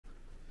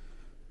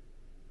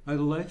I'd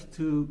like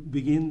to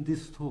begin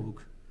this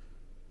talk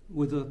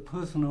with a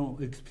personal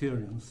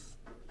experience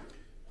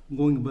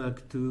going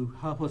back to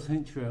half a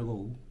century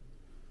ago.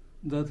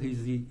 That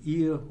is the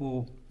year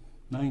of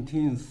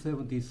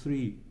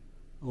 1973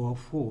 or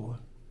 4,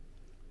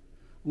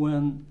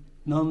 when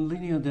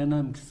nonlinear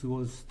dynamics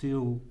was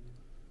still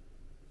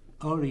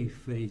early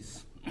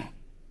phase.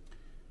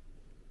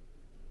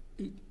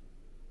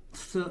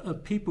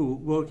 People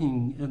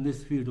working in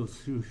this field was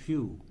still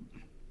few.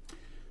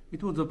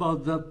 It was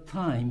about that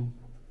time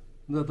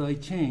that I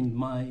changed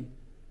my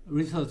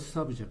research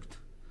subject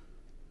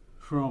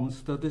from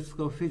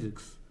statistical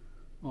physics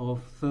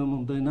of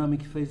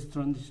thermodynamic phase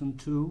transition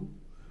to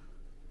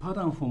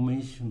pattern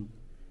formation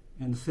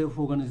and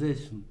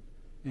self-organization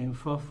and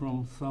far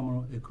from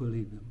thermal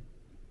equilibrium.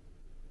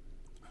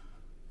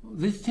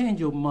 This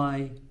change of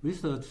my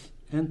research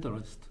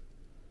interest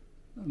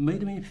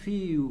made me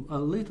feel a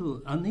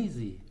little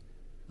uneasy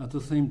at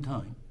the same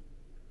time,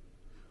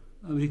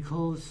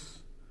 because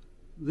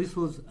this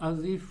was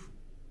as if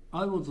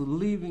I was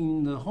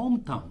leaving the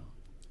hometown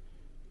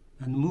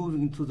and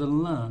moving to the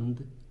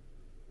land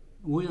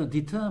where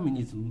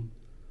determinism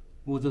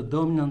was a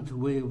dominant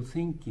way of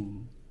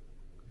thinking.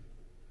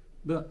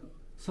 But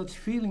such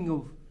feeling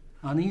of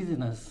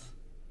uneasiness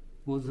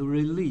was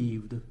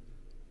relieved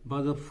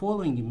by the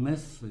following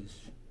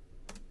message,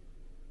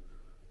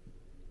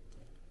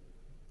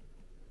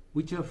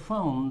 which I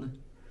found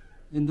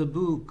in the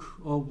book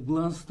of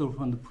Glansdorf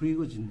and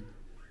Prigogine,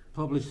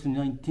 published in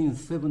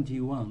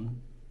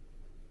 1971.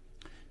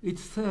 It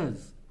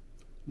says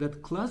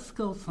that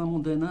classical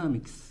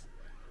thermodynamics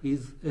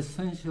is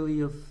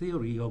essentially a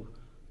theory of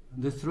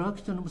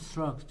destruction of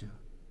structure.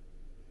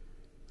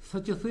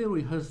 Such a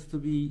theory has to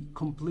be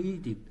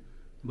completed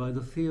by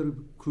the theory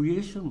of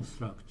creation of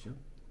structure.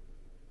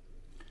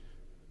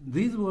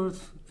 These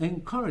words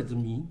encouraged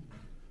me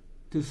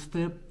to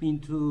step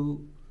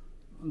into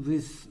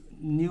this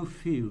new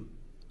field,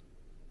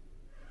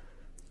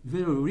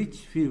 very rich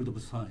field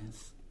of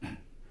science.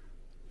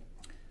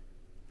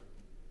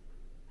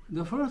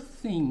 The first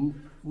thing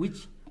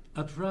which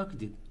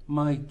attracted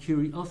my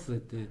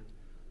curiosity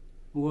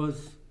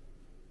was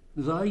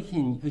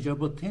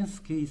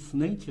Zhabotinsky's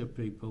Nature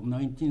paper of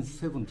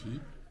 1970,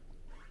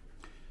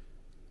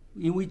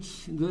 in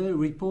which they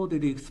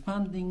reported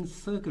expanding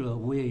circular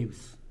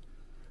waves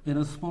in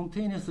a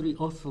spontaneously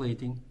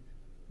oscillating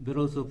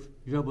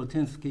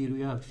Belousov-Zhabotinsky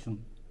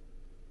reaction.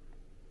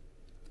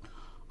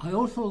 I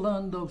also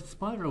learned of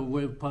spiral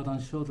wave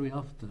pattern shortly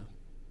after.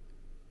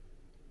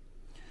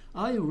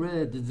 I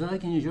read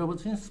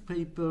Zhabotinsky's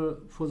paper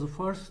for the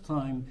first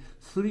time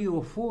 3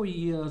 or 4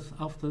 years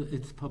after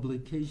its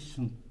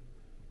publication.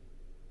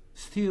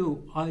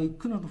 Still, I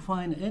couldn't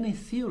find any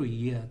theory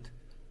yet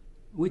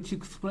which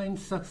explained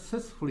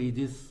successfully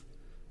this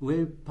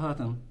wave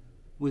pattern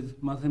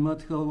with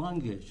mathematical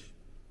language.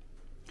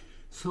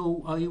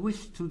 So I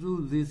wished to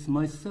do this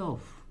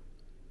myself,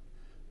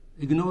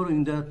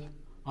 ignoring that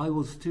I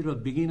was still a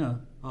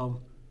beginner of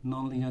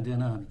nonlinear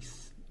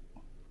dynamics.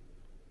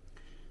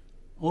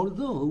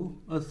 Although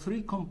a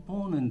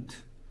 3-component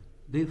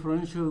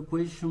differential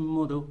equation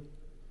model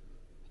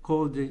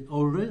called the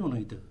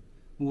originated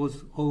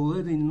was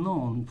already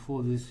known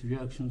for this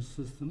reaction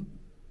system,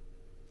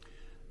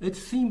 it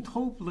seemed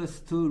hopeless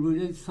to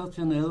relate such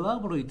an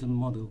elaborated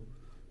model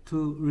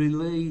to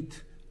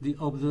relate the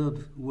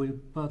observed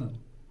wave pattern.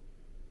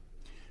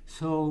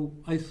 So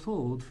I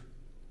thought,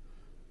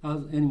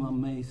 as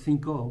anyone may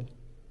think of,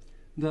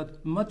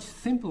 that much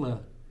simpler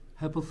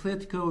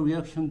hypothetical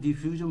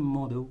reaction-diffusion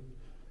model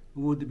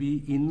would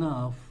be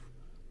enough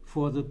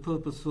for the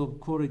purpose of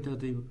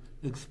qualitative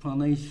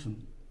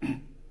explanation.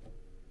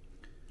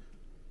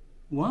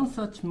 One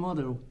such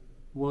model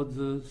was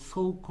the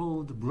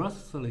so-called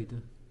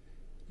oscillator,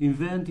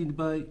 invented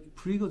by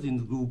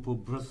Prigogine's group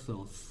of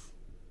Brussels.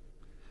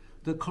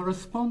 The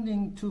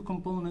corresponding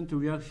 2-component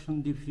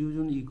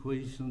reaction-diffusion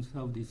equations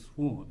have this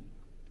form.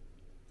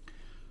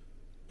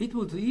 It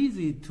was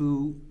easy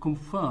to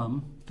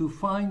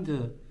find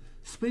a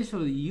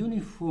spatially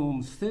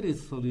uniform steady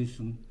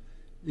solution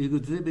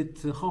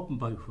exhibits Hopf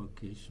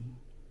bifurcation.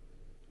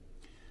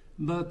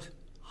 But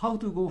how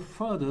to go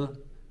further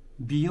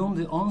beyond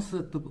the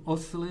onset of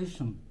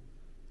oscillation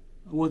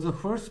was the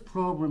first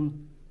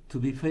problem to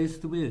be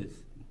faced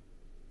with.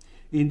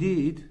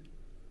 Indeed,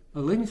 a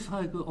limit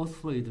cycle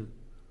oscillator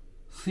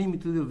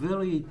seemed to be a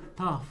very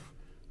tough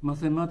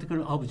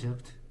mathematical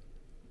object,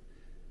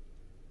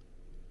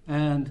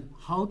 and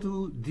how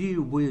to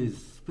deal with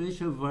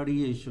spatial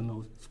variation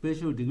or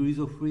spatial degrees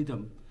of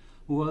freedom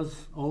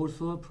was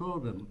also a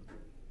problem.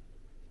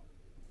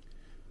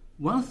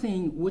 One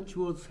thing which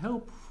was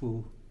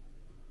helpful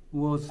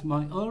was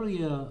my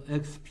earlier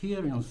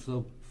experience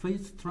of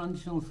phase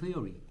transition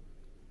theory,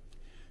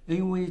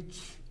 in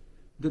which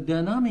the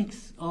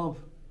dynamics of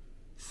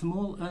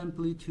small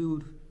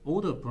amplitude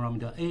order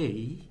parameter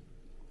A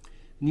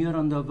near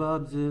and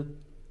above the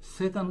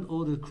second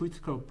order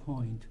critical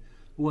point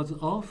was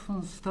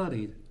often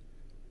studied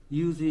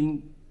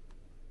using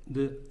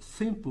the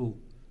simple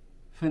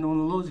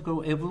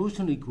phenomenological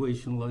evolution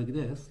equation like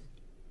this,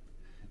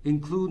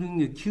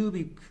 including a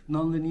cubic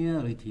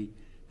nonlinearity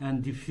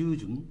and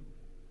diffusion,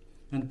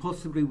 and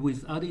possibly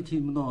with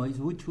additive noise,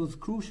 which was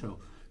crucial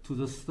to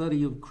the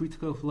study of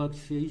critical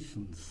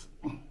fluctuations.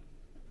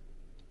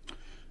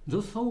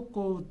 The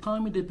so-called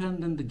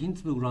time-dependent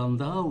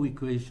Ginzburg-Landau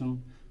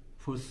equation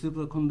for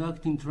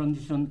superconducting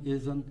transition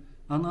is an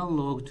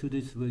analog to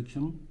this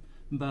equation,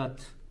 but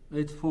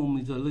its form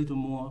is a little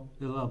more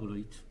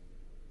elaborate.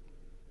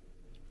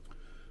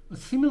 A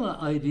similar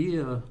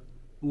idea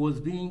was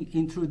being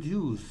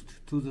introduced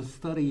to the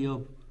study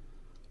of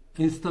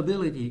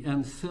instability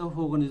and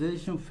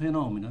self-organization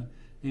phenomena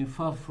in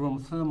far-from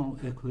thermal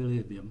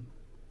equilibrium.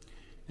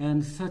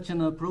 And such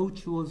an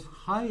approach was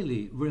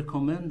highly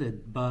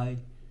recommended by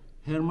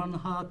Hermann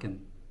Haken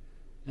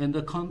in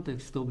the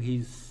context of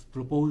his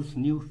proposed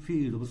new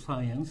field of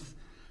science,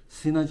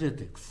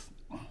 synergetics.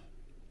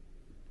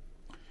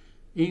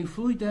 In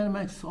fluid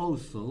dynamics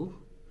also,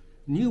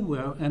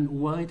 Newell and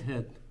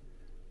Whitehead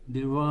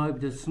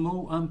derived a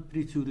small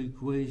amplitude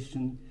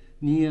equation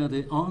near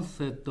the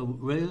onset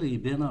of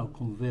Rayleigh-Bénard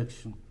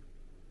convection.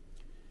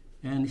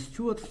 And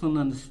Stewardson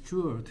and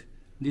Stewart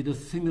did a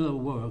similar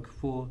work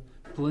for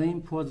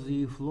plane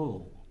Poiseuille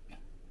flow.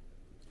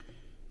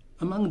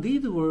 Among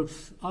these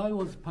works, I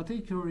was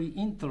particularly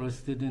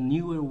interested in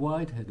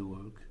Newell-Whitehead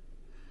work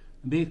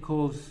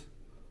because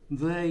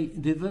they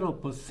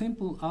develop a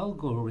simple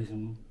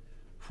algorithm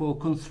for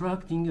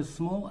constructing a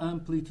small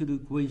amplitude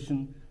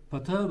equation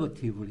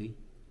perturbatively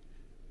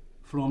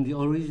from the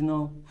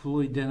original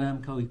fluid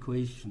dynamical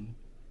equation.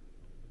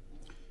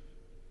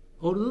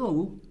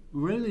 Although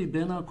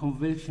Rayleigh-Bénard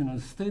convection and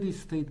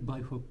steady-state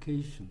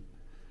bifurcation,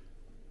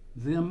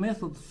 their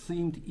method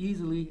seemed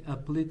easily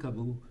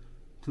applicable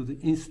to the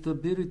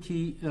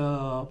instability,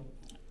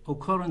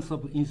 occurrence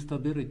of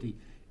instability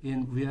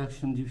in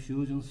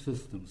reaction-diffusion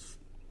systems.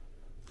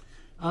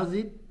 As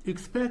it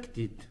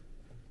expected,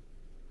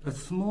 a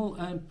small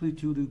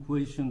amplitude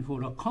equation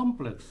for a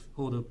complex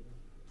order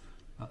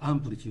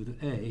amplitude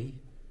A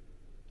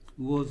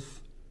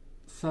was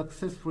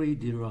successfully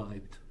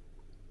derived,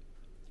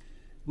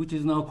 which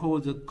is now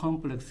called the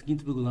complex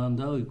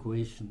Ginzburg-Landau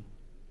equation.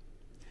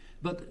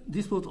 But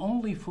this was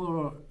only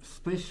for a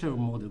special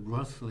mode of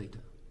oscillator.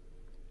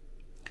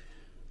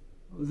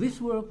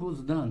 This work was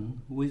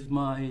done with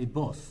my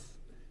boss,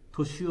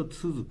 Toshio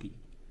Tsuzuki,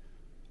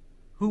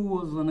 who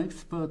was an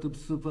expert of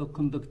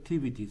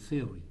superconductivity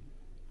theory.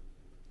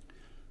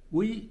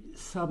 We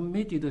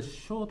submitted a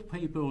short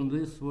paper on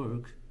this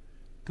work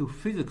to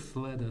Physics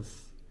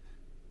Letters,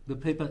 the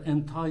paper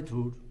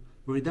entitled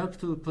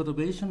Reductive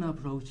Perturbation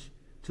Approach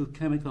to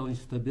Chemical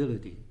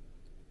Instability.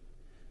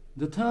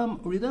 The term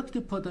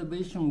reductive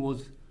perturbation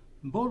was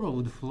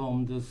borrowed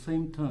from the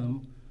same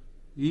term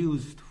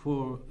used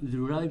for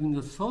deriving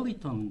the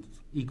soliton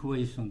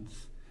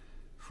equations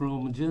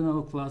from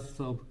general class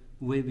of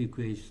wave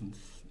equations.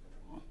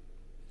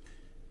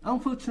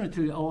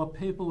 Unfortunately, our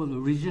paper was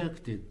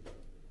rejected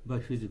by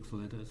Physics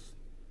Letters.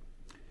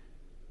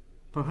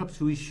 Perhaps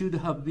we should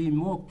have been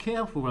more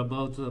careful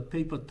about the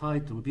paper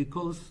title,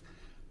 because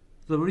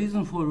the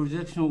reason for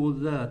rejection was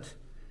that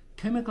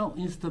chemical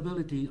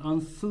instability is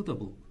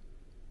unsuitable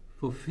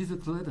for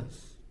Physics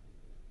Letters.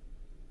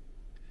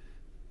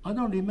 I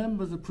don't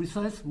remember the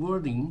precise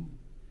wording,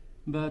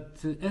 but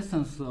the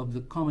essence of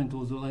the comment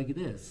was like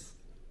this.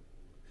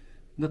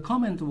 The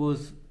comment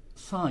was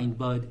signed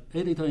by the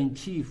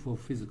editor-in-chief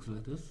of Physics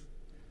Letters,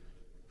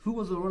 who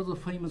was a rather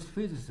famous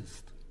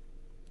physicist.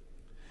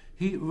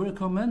 He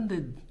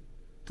recommended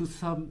to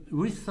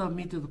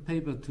resubmit the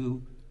paper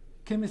to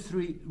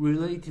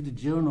chemistry-related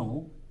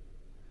journal,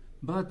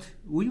 but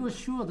we were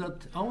sure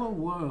that our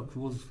work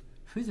was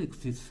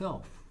physics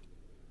itself.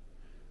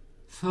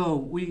 So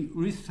we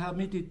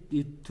resubmitted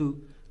it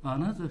to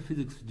another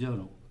physics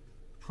journal,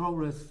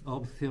 Progress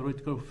of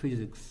Theoretical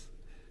Physics,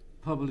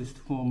 published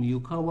from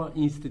Yukawa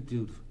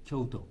Institute,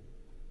 Kyoto.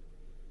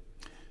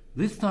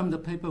 This time the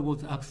paper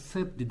was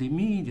accepted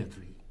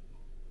immediately.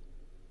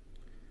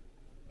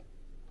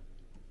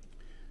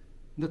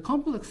 The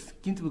complex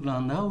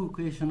Ginzburg-Landau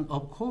equation,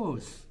 of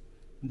course,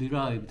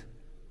 derived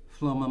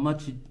from a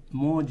much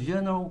more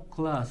general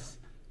class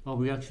of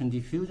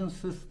reaction-diffusion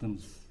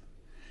systems,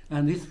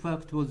 and this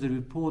fact was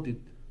reported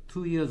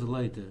 2 years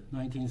later,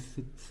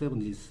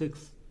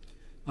 1976,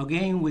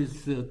 again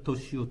with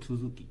Toshio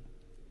Tsuzuki.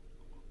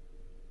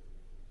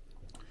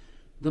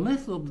 The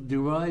method of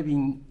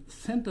deriving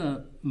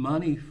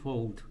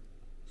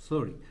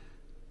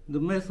the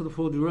method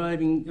for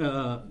deriving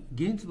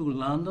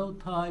Ginzburg-Landau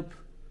type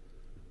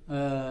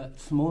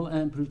small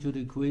amplitude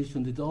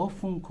equation is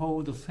often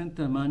called the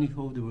center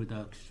manifold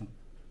reduction.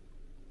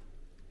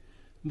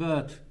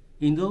 But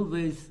in those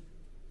days,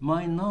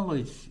 my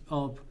knowledge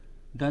of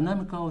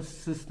dynamical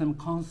system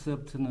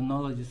concepts and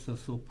analogies are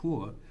so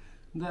poor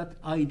that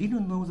I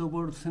didn't know the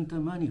word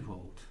center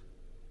manifold.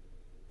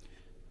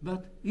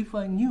 But if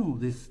I knew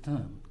this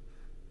term,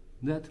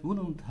 that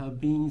wouldn't have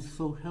been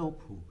so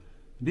helpful,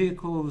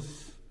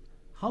 because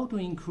how to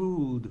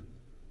include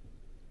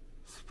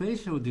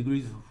spatial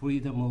degrees of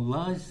freedom of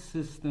large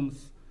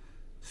systems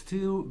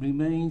still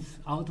remains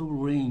out of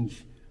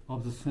range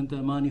of the center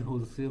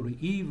manifold theory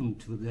even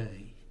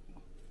today.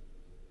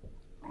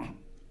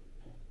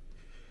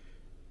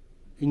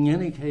 In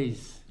any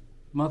case,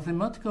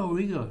 mathematical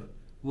rigor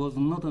was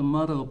not a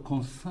matter of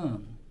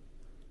concern.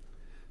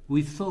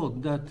 We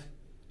thought that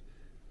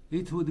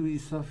it would be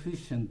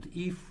sufficient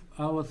if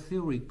our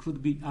theory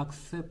could be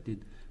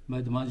accepted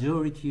by the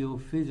majority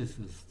of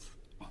physicists.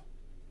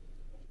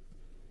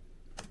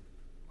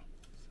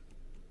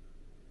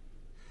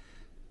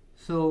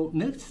 So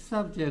next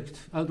subject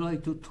I'd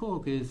like to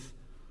talk is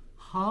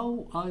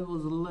how I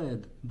was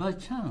led by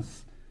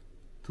chance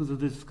to the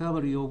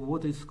discovery of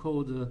what is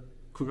called the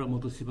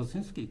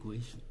Kuramoto-Sivashinsky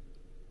equation.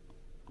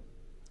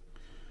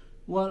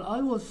 While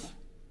I was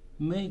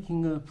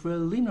making a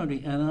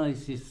preliminary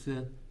analysis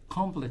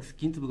complex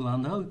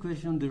Ginzburg-Landau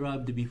equation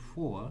derived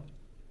before,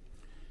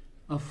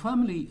 a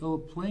family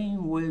of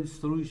plane wave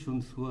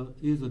solutions were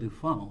easily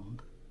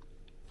found.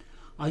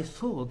 I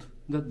thought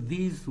that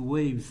these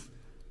waves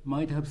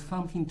might have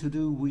something to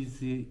do with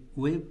the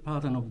wave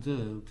pattern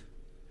observed,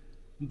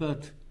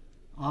 but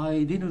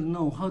I didn't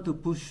know how to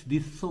push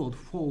this thought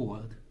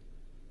forward.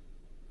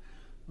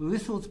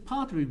 This was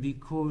partly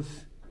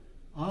because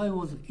I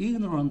was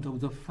ignorant of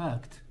the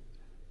fact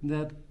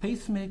that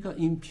pacemaker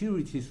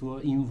impurities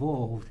were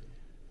involved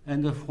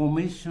and the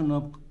formation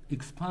of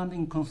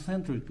expanding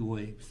concentric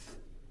waves,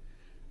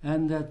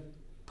 and that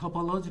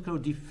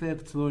topological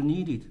defects were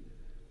needed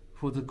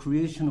for the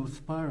creation of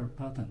spiral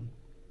pattern.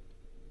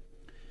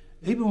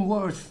 Even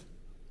worse,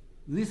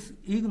 this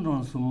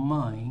ignorance of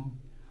mine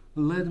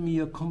led me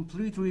a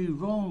completely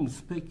wrong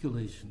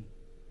speculation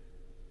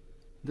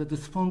that the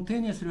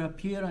spontaneously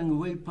appearing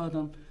wave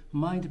pattern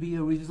might be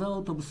a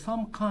result of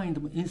some kind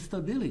of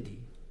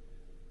instability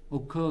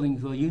occurring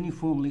to a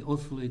uniformly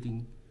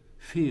oscillating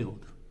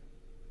field.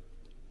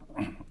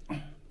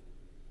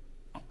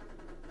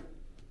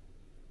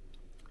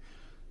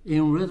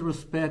 In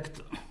retrospect,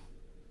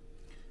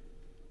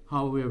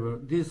 however,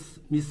 this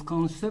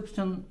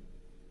misconception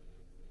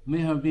may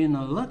have been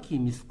a lucky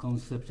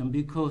misconception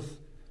because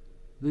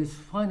this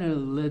finally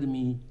led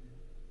me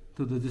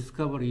to the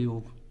discovery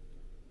of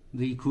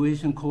the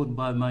equation called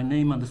by my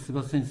name and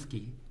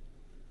Sivashinsky.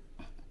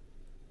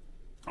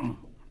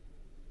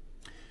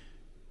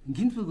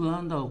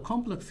 Ginzburg-Landau,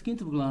 complex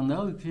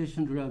Ginzburg-Landau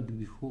equation derived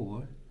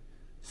before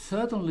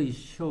certainly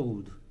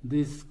showed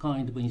this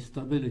kind of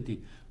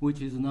instability,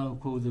 which is now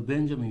called the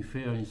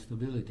Benjamin-Fair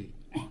instability.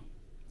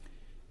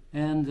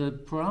 And the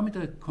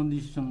parameter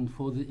condition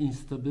for the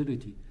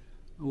instability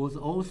was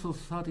also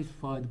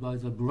satisfied by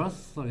the brass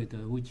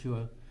oscillator, which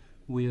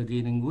we are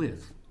dealing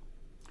with.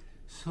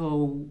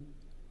 So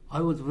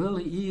I was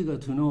really eager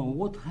to know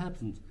what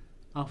happened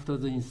after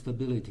the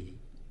instability.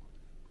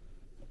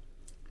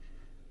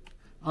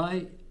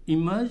 I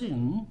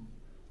imagine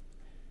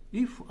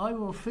if I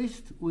were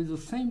faced with the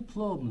same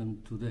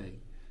problem today,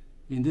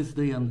 in this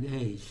day and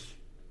age,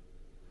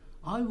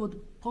 I would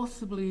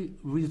possibly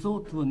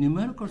resort to a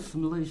numerical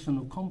simulation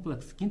of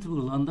complex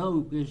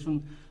Ginzburg-Landau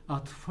equation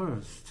at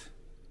first.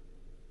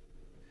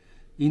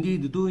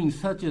 Indeed, doing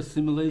such a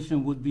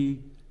simulation would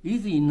be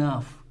easy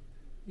enough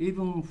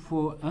even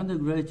for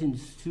undergraduate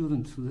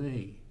students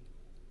today.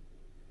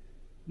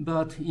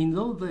 But in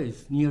those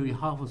days, nearly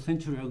half a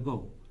century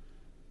ago,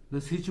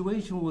 the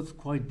situation was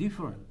quite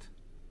different.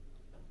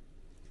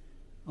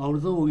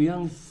 Although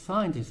young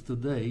scientists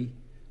today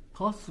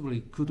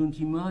possibly couldn't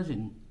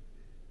imagine,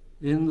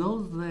 in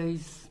those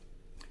days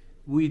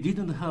we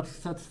didn't have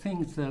such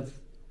things as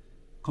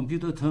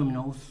computer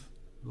terminals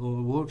or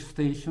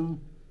workstation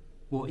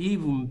or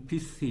even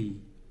PC.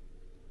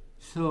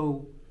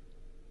 So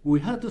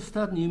we had to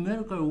start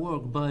numerical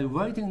work by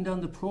writing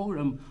down the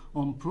program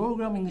on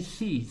programming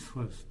sheets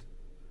first.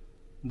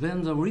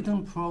 Then the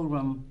written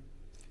program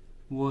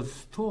was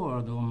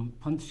stored on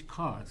punch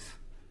cards,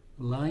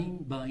 line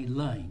by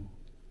line.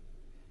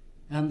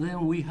 And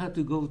then we had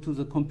to go to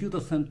the computer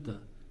center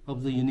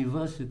of the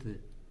university,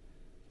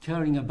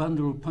 carrying a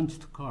bundle of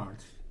punched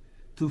cards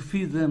to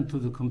feed them to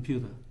the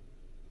computer.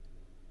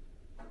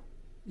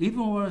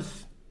 Even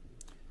worse,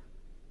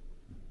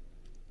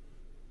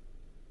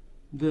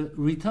 the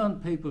return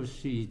paper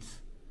sheets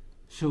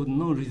showed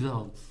no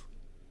results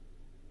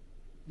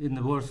in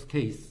the worst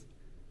case,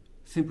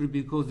 simply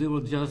because there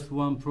was just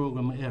one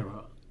program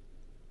error.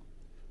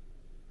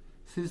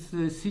 Since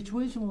the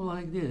situation was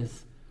like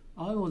this,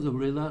 I was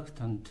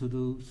reluctant to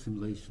do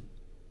simulation.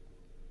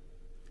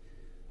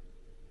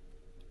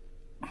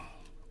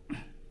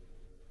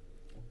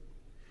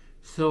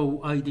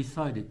 So I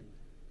decided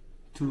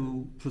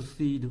to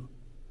proceed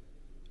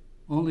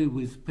only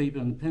with paper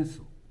and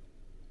pencil.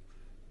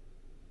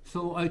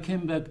 So I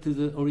came back to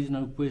the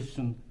original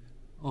question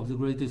of the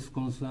greatest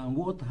concern: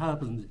 what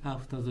happens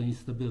after the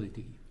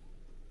instability?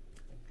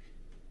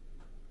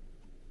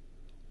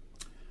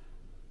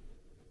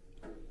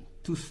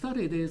 To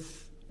study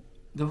this,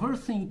 the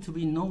first thing to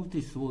be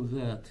noticed was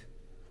that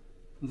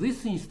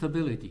this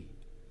instability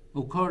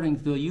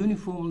occurring to a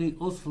uniformly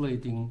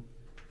oscillating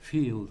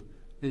field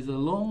is a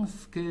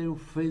long-scale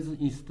phase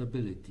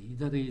instability.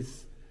 That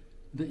is,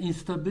 the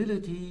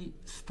instability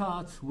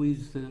starts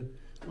with the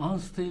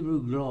unstable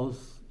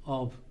growth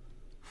of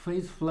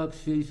phase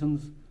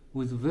fluctuations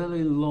with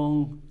very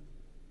long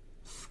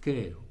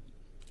scale,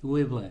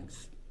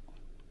 wavelengths.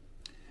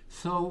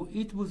 So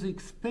it was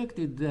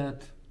expected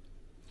that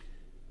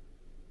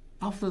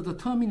after the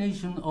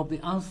termination of the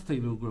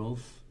unstable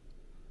growth,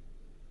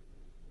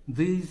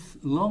 these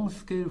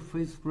long-scale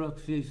phase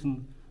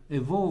fluctuations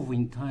evolve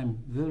in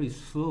time very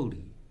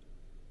slowly.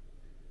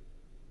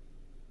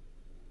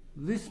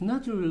 This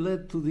naturally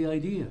led to the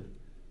idea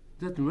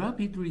that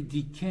rapidly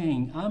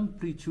decaying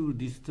amplitude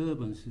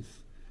disturbances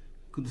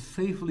could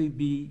safely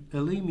be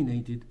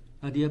eliminated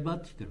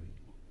adiabatically,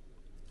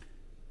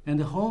 and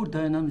the whole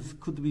dynamics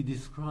could be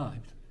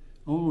described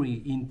only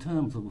in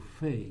terms of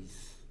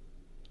phase.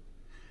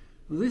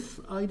 This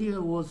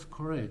idea was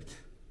correct,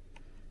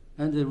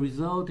 and the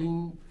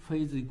resulting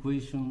phase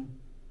equation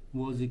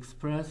was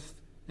expressed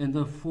in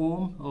the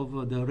form of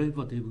a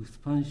derivative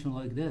expansion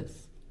like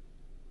this,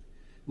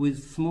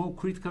 with small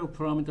critical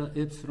parameter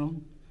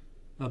epsilon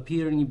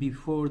appearing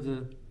before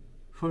the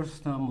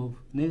first term of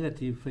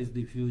negative phase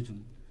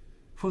diffusion.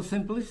 For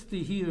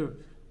simplicity here,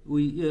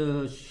 we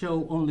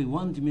show only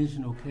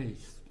one-dimensional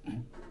case.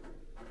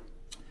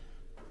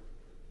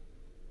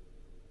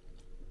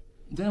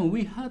 Then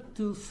we had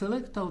to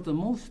select out the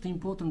most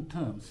important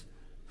terms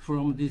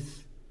from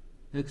this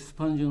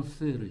expansion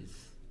series.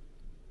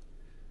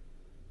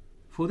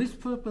 For this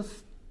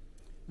purpose,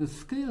 the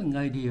scaling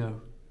idea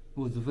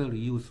was very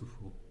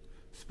useful.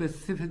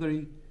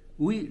 Specifically,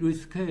 we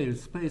rescale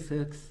space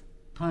x,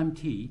 time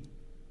t,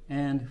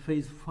 and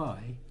phase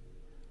phi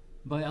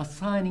by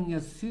assigning a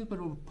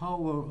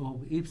superpower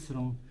of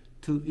epsilon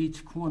to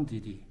each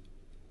quantity.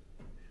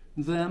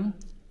 Then,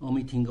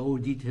 omitting all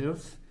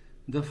details,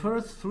 the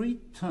first three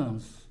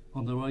terms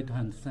on the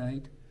right-hand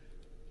side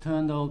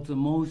turned out the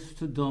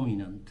most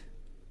dominant,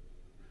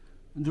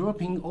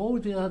 dropping all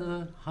the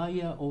other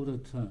higher-order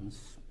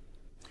terms,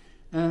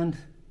 and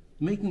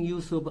making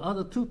use of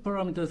other two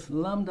parameters,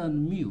 lambda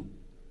and mu,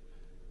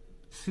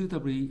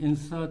 suitably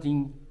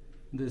inserting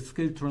the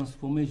scale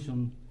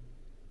transformation.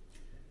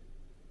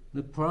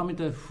 The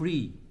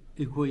parameter-free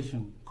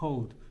equation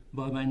called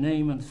by my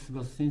name and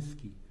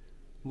Sivashinsky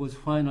was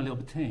finally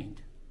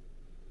obtained.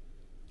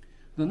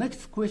 The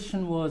next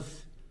question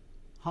was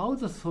how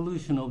the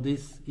solution of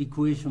this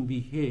equation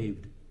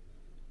behaved.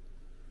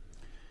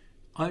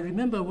 I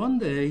remember one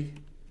day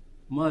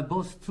my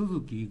boss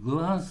Tsuzuki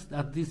glanced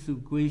at this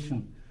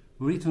equation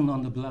written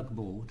on the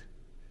blackboard.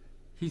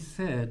 He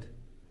said,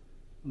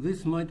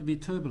 "This might be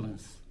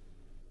turbulence."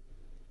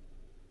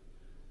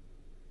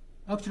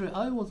 Actually,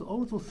 I was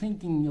also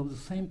thinking of the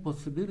same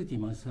possibility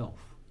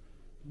myself,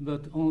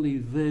 but only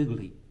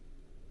vaguely.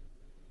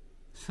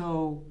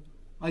 So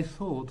I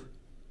thought,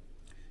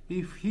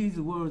 if his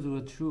words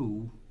were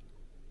true,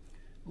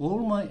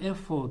 all my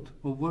effort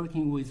of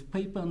working with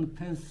paper and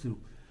pencil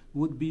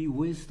would be a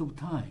waste of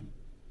time.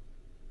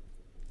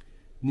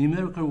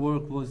 Numerical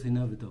work was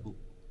inevitable.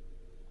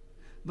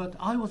 But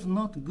I was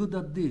not good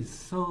at this,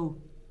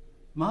 so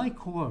my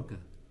coworker,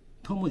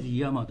 Tomoji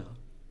Yamada,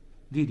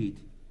 did it,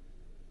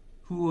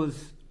 who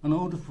was an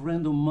old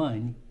friend of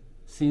mine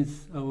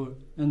since our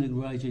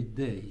undergraduate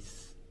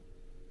days.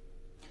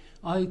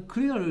 I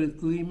clearly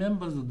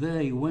remember the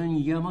day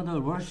when Yamada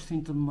rushed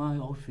into my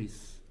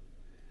office,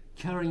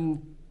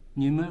 carrying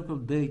numerical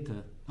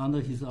data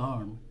under his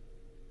arm,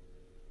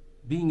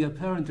 being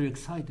apparently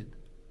excited,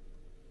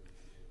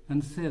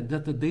 and said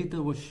that the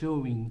data was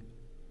showing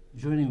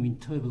genuine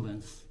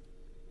turbulence.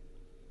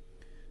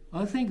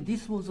 I think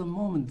this was a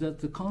moment that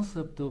the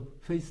concept of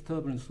phase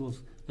turbulence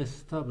was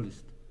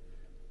established,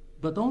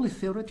 but only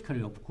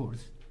theoretically, of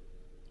course.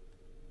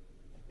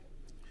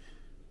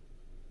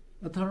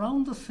 At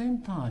around the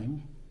same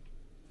time,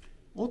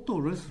 Otto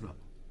Ressler,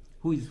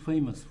 who is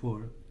famous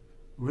for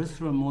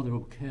Ressler model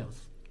of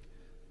chaos,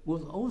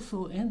 was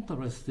also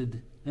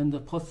interested in the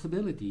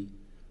possibility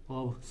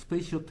of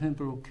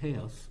spatio-temporal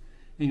chaos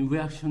in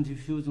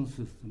reaction-diffusion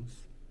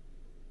systems.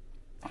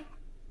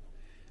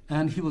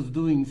 And he was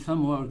doing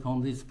some work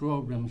on this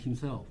problem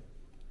himself.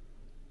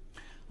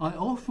 I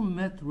often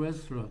met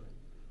Ressler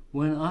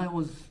when I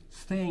was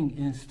staying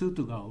in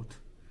Stuttgart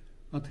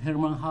at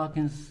Hermann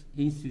Haken's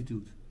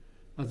Institute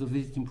as a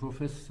visiting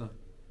professor.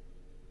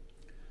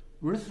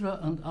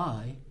 Ressler and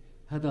I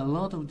had a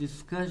lot of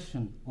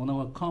discussion on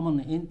our common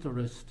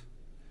interest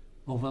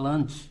over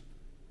lunch.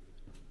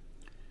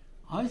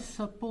 I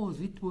suppose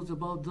it was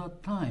about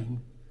that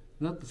time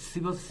that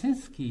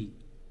Sivashinsky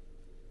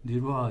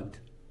derived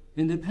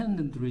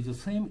independently the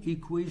same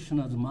equation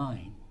as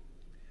mine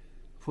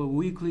for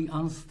weakly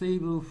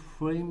unstable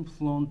flame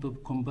front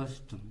of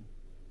combustion.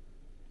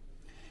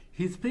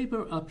 His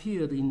paper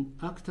appeared in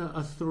Acta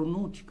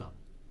Astronautica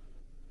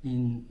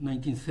in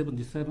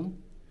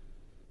 1977,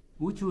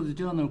 which was a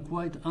journal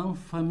quite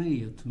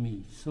unfamiliar to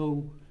me,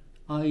 so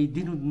I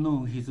didn't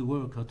know his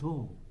work at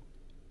all.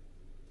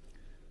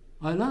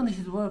 I learned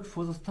his work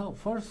for the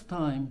first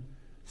time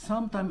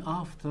sometime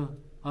after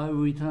I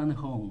returned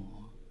home.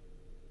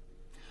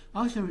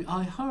 Actually,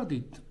 I heard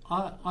it.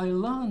 I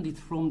learned it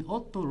from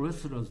Otto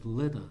Ressler's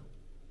letter,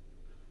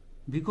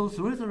 because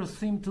Ressler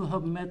seemed to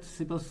have met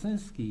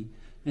Sivashinsky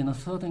in a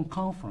certain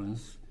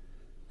conference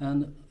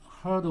and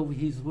heard of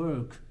his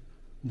work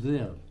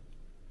there.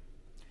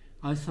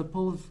 I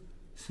suppose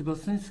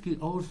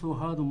Sivashinsky also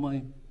heard of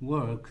my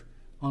work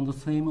on the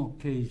same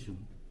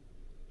occasion.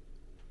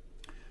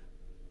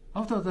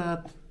 After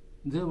that,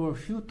 there were a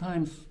few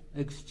times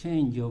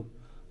exchange of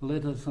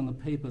letters and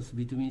papers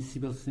between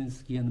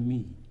Sivashinsky and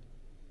me.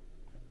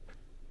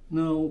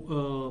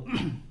 Now,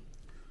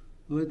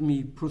 let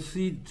me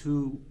proceed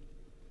to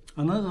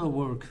another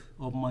work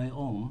of my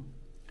own,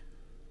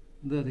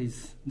 that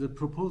is the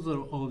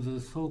proposal of the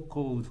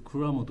so-called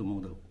Kuramoto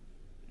model.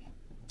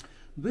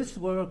 This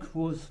work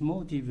was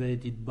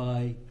motivated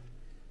by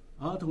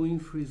Art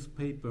Winfrey's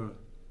paper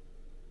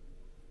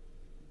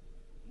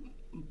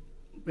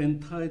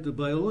entitled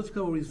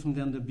Biological Origin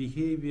and the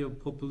Behavior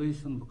of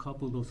Population of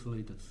Coupled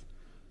Oscillators,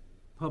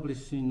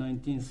 published in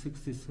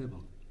 1967.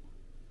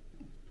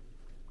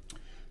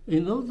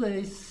 In those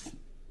days,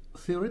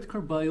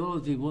 theoretical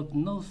biology was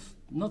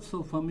not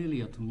so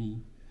familiar to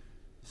me,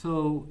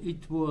 so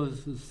it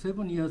was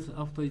 7 years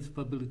after its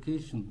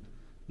publication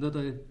that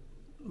I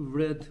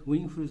read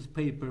Winfrey's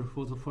paper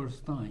for the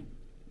first time.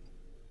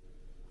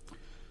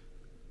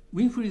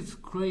 Winfrey's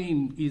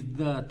claim is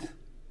that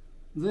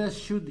there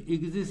should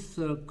exist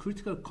a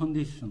critical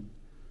condition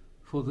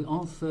for the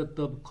onset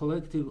of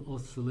collective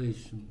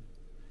oscillation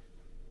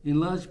in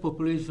large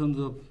populations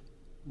of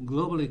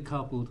globally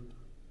coupled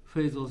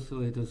phase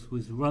oscillators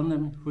with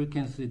random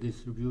frequency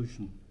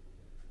distribution.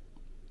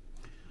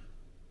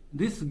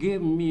 This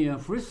gave me a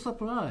fresh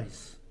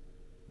surprise,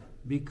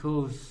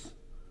 because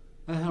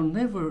I have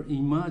never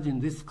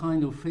imagined this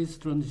kind of phase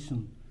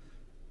transition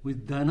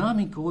with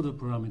dynamic order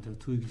parameter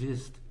to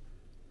exist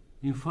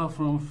in far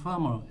from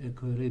Fermat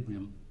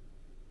equilibrium.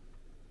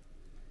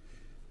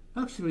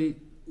 Actually,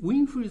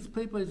 Winfrey's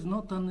paper is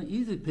not an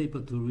easy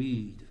paper to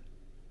read.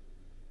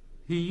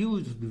 He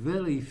used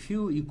very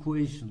few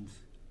equations,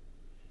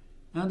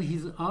 and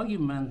his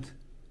argument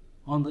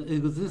on the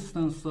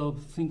existence of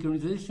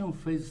synchronization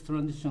phase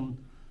transition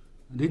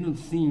didn't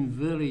seem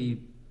very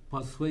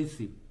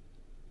persuasive.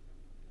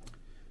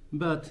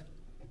 But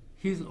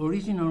his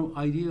original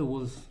idea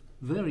was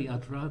very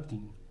attractive,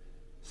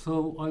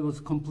 so I was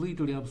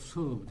completely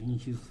absorbed in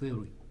his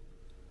theory.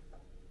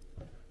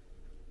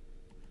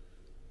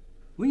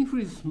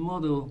 Winfrey's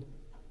model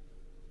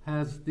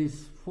has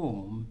this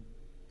form,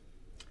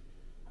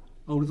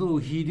 although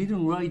he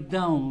didn't write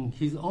down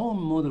his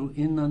own model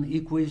in an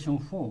equation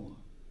form.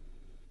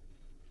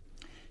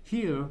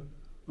 Here,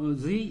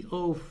 Z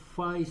of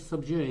phi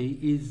sub j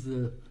is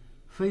the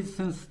phase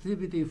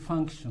sensitivity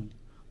function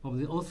of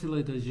the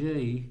oscillator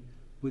J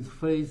with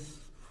phase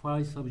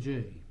phi sub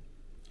j.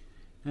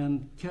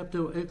 And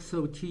capital X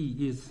of t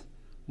is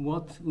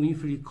what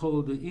Winfrey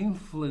called the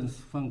influence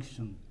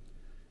function.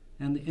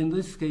 And in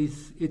this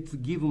case, it's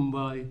given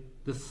by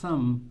the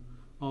sum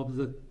of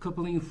the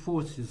coupling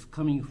forces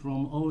coming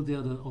from all the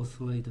other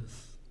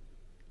oscillators.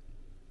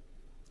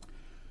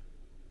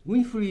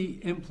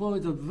 Winfrey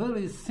employs a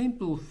very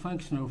simple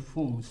functional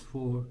forms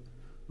for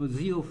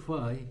z of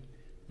phi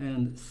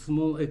and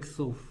small x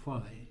of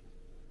phi.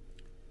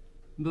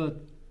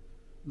 But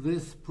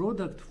this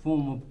product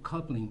form of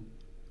coupling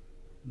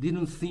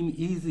didn't seem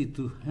easy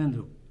to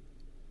handle.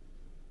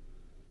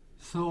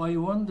 So I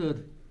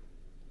wondered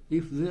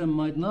if there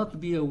might not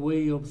be a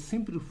way of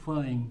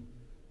simplifying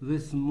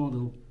this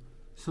model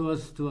so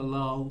as to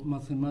allow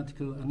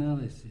mathematical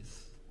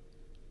analysis.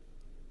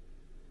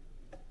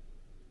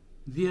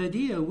 The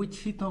idea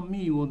which hit on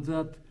me was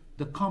that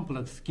the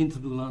complex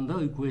Ginzburg-Landau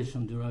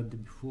equation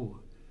derived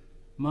before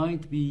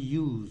might be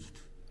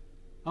used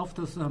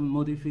after some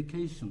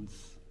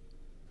modifications.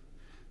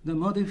 The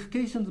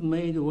modifications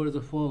made were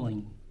the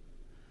following.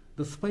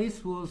 The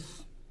space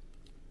was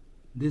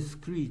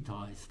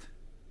discretized.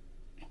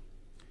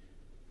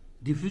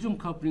 Diffusion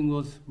coupling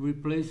was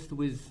replaced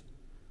with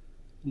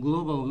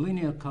global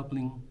linear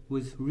coupling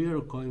with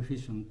real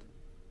coefficient.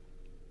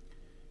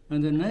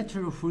 And the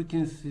natural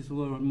frequencies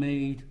were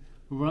made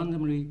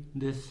randomly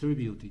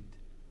distributed.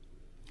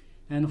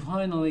 And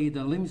finally,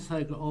 the limit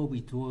cycle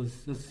orbit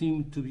was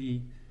assumed to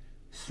be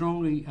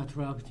strongly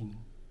attracting.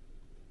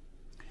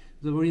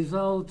 The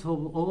result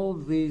of all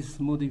these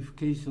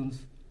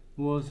modifications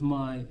was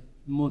my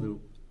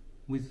model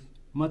with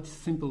much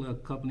simpler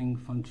coupling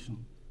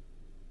function.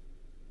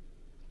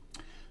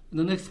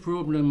 The next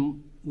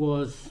problem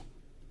was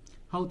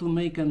how to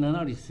make an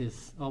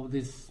analysis of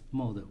this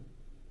model.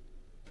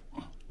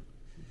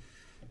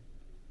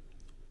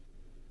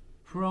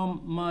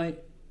 From my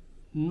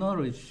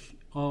knowledge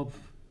of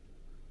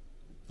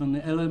an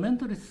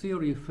elementary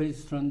theory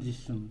phase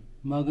transition,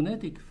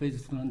 magnetic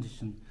phase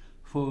transition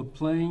for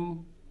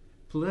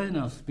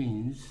planar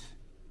spins,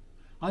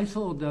 I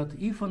thought that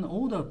if an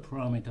order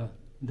parameter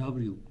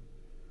W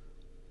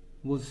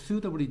was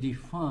suitably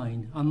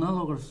defined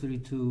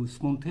analogously to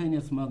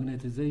spontaneous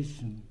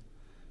magnetization,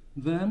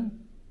 then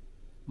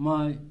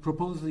my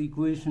proposed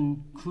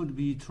equation could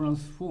be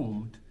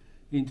transformed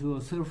into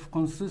a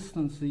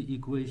self-consistency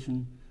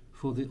equation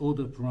for the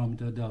order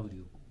parameter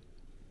W.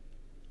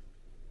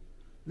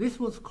 This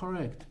was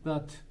correct,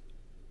 but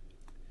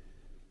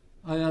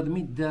I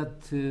admit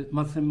that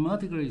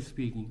mathematically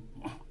speaking,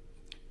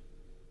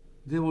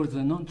 there was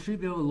a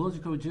non-trivial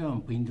logical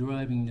jump in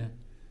deriving the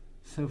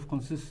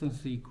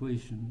self-consistency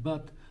equation,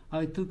 but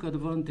I took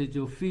advantage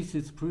of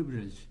physicist's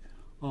privilege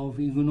of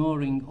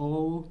ignoring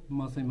all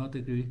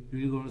mathematically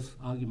rigorous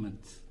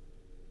arguments.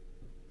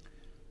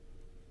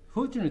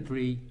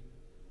 Fortunately,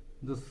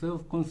 the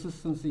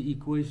self-consistency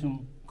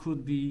equation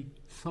could be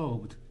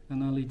solved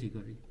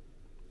analytically.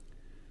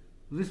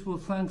 This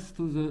was thanks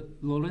to the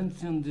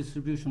Lorentzian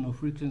distribution of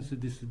frequency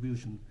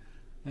distribution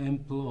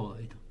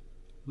employed,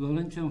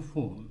 Lorentzian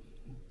form.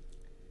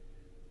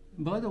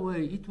 By the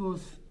way, it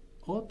was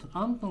Ott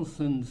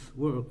Antonsen's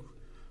work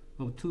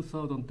of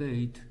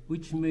 2008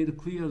 which made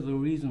clear the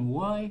reason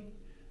why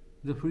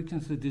the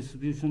frequency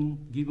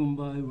distribution given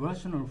by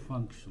rational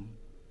function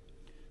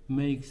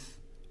makes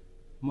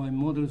my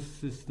model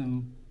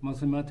system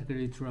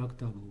mathematically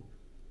tractable.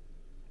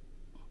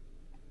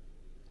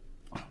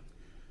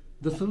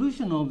 The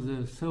solution of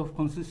the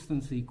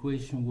self-consistency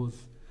equation was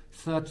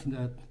such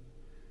that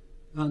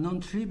a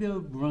non-trivial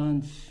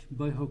branch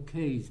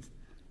bifurcates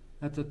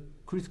at a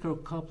critical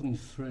coupling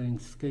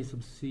strength case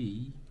of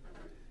C,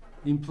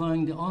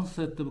 implying the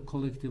onset of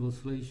collective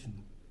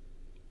oscillation.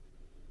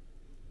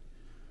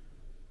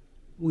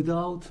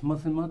 Without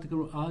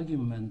mathematical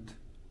argument,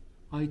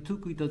 I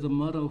took it as a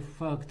matter of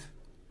fact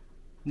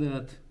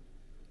that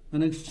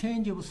an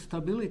exchange of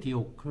stability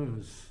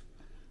occurs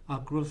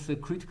across a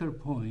critical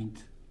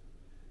point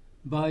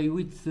by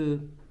which the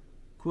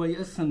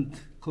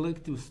quiescent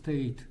collective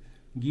state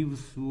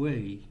gives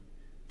way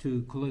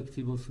to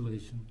collective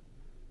oscillation.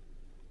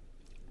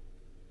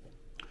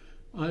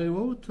 I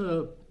wrote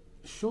a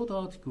short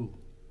article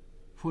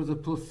for the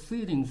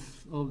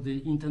proceedings of the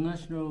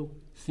International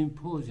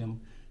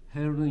Symposium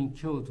held in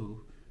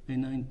Kyoto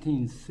in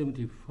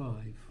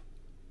 1975.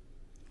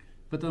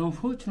 But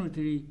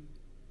unfortunately,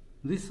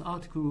 this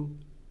article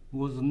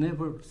was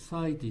never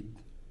cited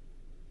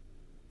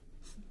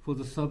for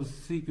the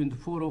subsequent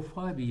 4 or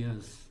 5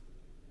 years,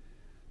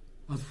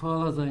 as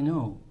far as I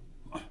know.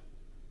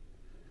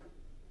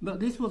 But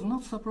this was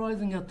not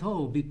surprising at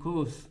all,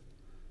 because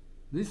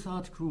this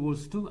article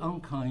was too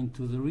unkind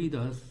to the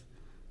readers.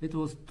 It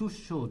was too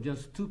short,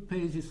 just 2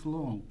 pages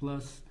long,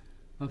 plus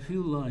a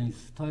few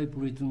lines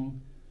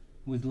typewritten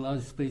with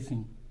large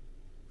spacing.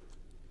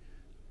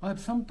 I've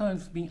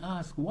sometimes been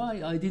asked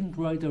why I didn't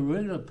write a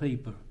regular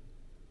paper.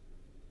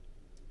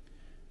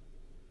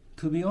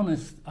 To be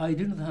honest, I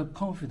didn't have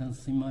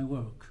confidence in my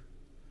work,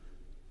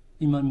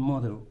 in my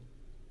model.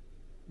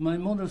 My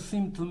model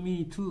seemed to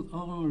me too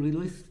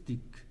unrealistic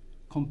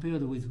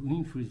compared with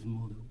Winfrey's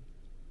model.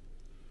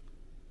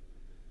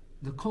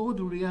 The cold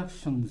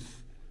reactions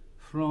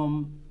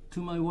to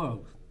my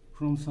work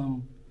from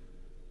some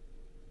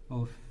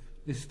of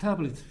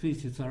established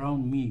physicists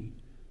around me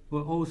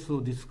were also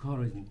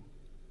discouraging.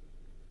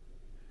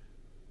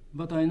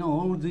 But I know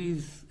all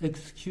these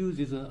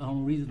excuses are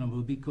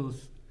unreasonable,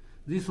 because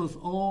this was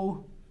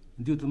all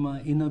due to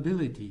my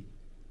inability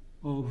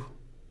of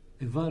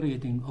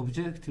evaluating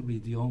objectively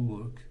the own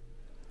work.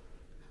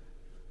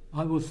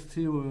 I was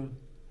still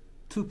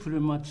too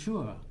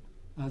premature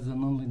as a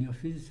nonlinear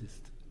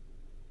physicist.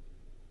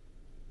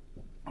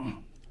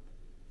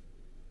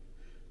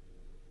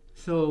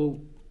 So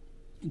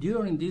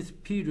during this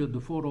period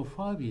of 4 or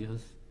 5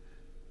 years,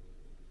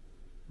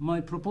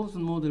 my proposed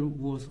model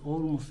was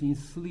almost in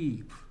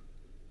sleep.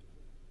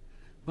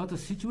 But the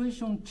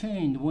situation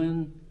changed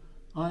when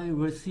I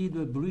received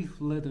a brief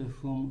letter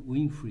from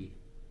Winfrey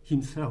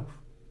himself.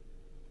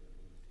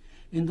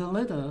 In the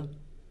letter,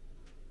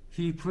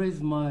 he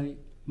praised my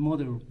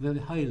model very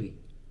highly,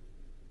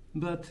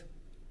 but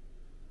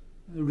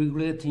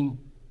regretting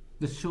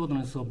the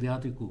shortness of the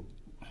article.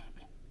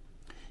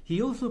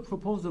 He also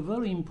proposed a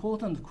very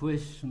important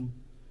question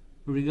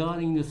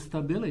regarding the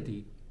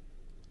stability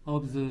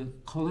of the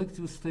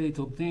collective state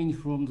obtained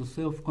from the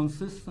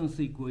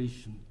self-consistency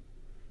equation.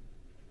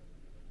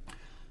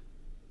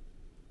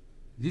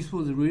 This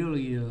was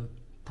really a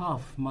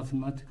tough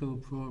mathematical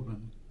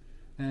problem,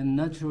 and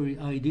naturally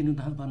I didn't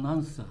have an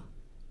answer.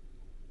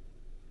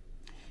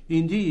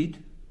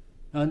 Indeed,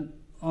 and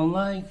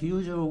unlike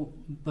usual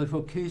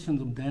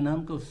bifurcations of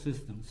dynamical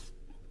systems,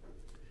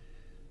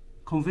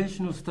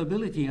 conventional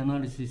stability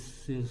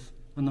analysis is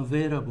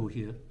unavailable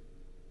here.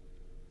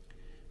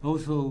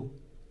 Also,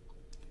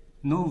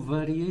 no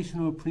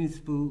variational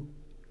principle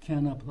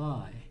can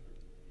apply,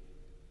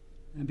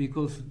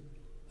 because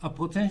a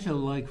potential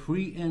like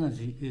free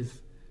energy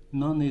is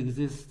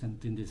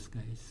non-existent in this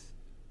case.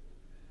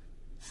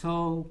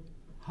 So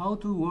how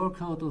to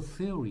work out a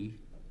theory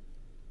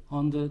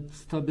on the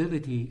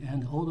stability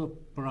and order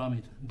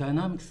parameter,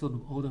 dynamics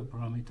of order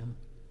parameter,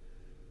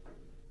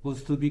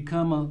 was to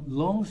become a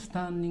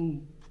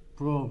long-standing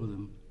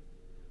problem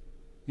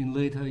in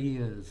later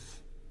years.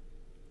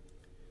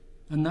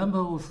 A number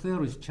of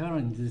theories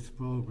challenge this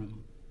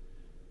problem.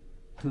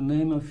 To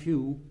name a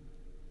few: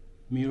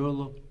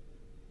 Mirolov,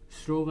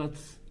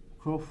 Strogatz,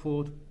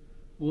 Crawford,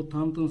 Otto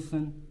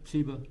Antonsen,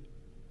 Chiba.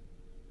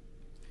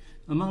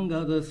 Among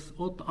others,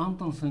 Otto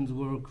Antonsen's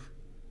work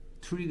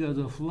triggered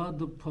a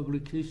flood of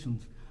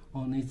publications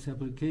on its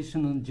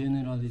application and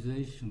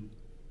generalization.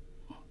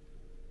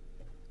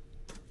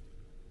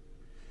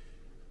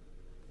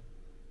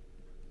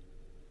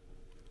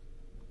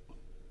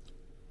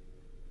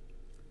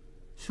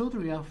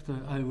 Shortly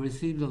after, I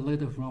received a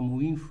letter from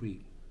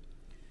Winfrey.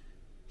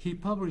 He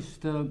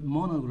published a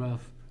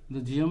monograph,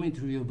 The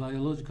Geometry of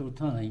Biological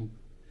Time,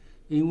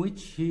 in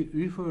which he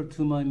referred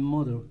to my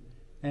model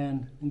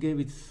and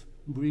gave its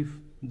brief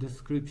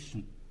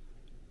description.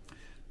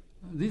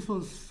 This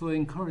was so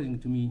encouraging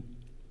to me,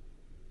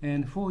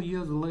 and 4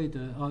 years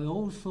later, I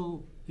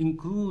also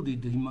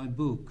included in my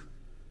book,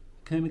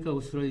 Chemical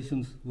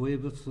Oscillations,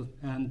 Waves,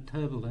 and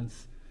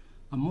Turbulence,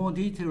 a more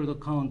detailed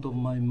account of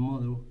my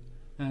model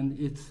and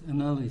its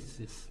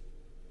analysis.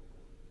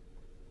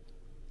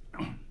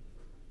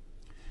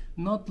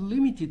 Not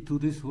limited to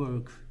this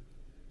work,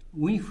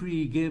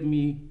 Winfrey gave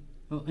me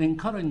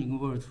encouraging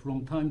words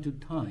from time to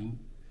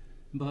time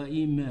by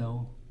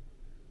email,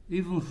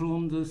 even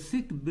from the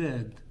sick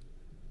bed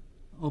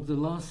of the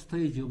last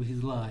stage of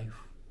his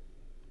life.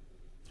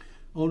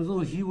 Although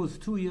he was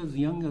 2 years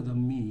younger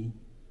than me,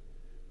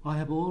 I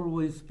have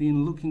always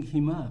been looking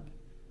him up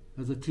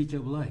as a teacher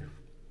of life.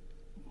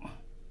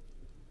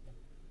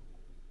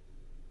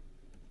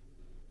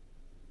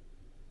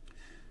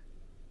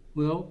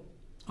 Well,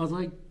 as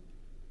I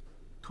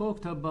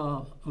talked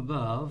about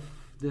above,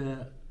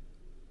 the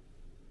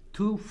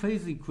two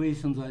phase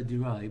equations I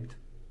derived,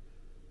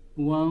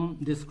 one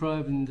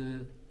describing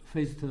the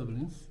phase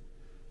turbulence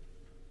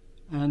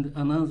and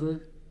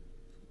another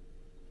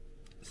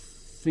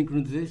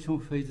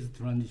synchronization phase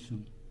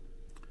transition,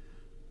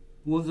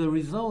 was a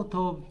result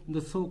of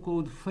the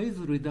so-called phase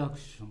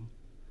reduction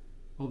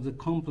of the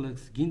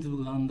complex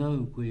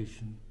Ginzburg-Landau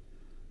equation,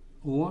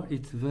 or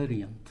its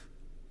variant.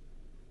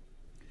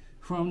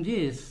 From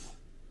this,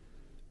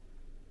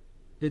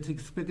 it's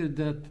expected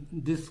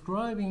that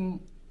describing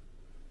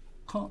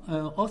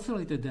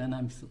oscillator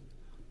dynamics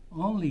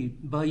only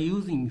by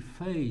using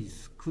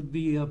phase could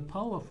be a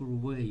powerful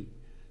way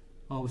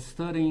of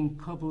studying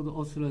coupled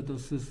oscillator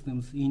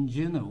systems in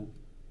general,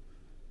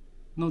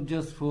 not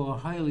just for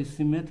highly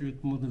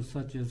symmetric models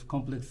such as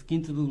complex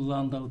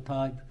Ginzburg-Landau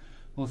type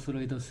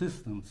oscillator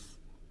systems.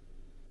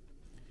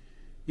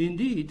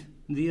 Indeed,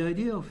 the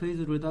idea of phase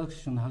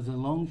reduction has a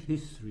long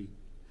history,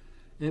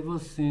 ever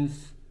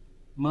since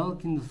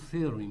Malkin's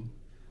theorem,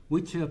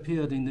 which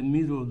appeared in the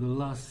middle of the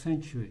last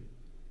century.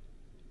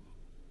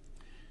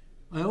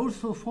 I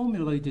also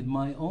formulated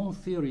my own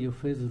theory of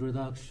phase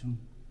reduction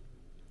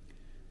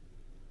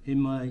in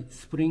my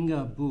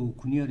Springer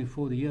book nearly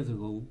 40 years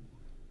ago,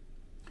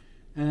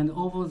 and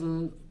over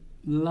the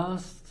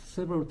last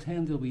several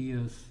tens of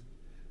years,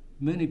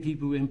 many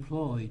people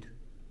employed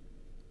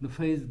the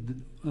phase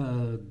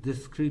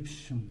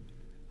description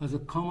as a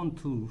common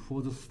tool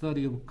for the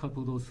study of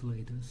coupled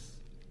oscillators.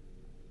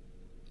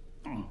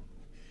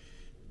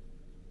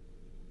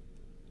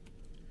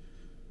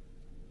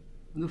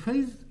 The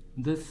phase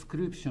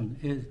description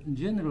is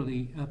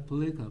generally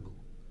applicable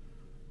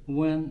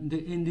when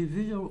the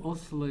individual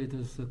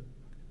oscillators are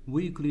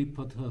weakly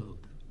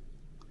perturbed,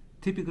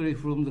 typically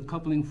from the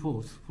coupling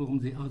force from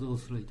the other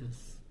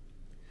oscillators.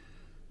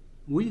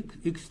 Weak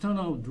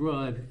external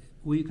drive,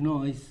 weak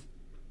noise,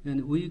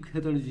 and weak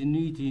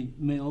heterogeneity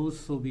may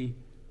also be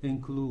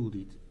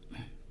included.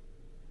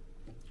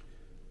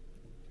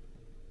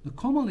 The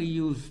commonly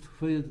used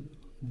phase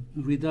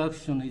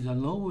reduction is a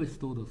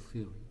lowest order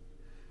theory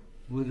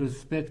with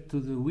respect to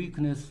the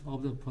weakness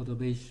of the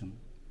perturbation.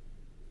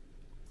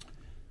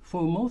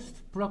 For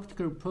most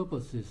practical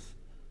purposes,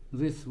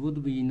 this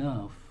would be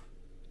enough,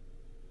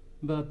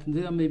 but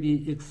there may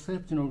be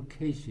exceptional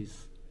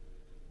cases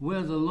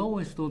where the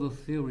lowest order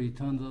theory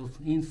turns out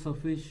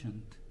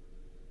insufficient.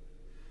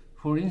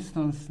 For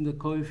instance, the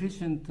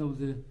coefficient of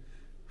the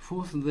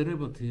fourth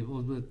derivative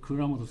of the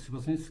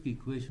Kuramoto-Sivashinsky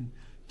equation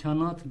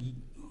cannot be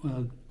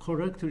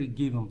correctly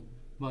given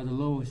by the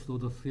lowest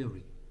order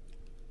theory.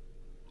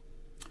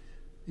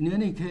 In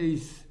any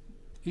case,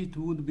 it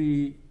would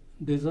be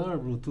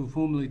desirable to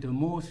formulate a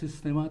more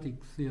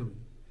systematic theory,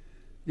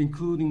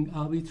 including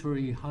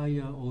arbitrary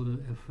higher order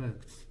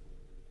effects.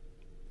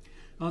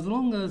 As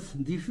long as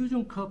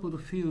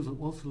diffusion-coupled fields of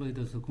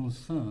oscillators are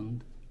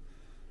concerned,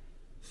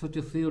 such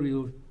a theory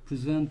was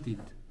presented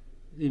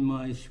in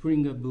my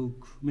Springer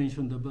book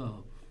mentioned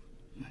above.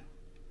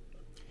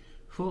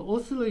 For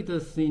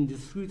oscillators in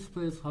discrete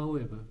space,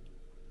 however,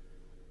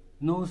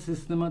 no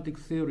systematic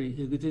theory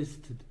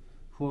existed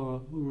for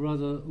a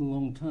rather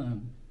long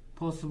time,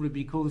 possibly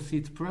because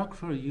its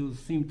practical use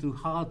seemed too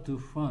hard to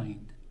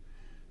find.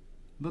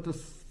 But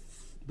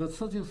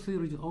such a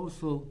theory is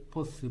also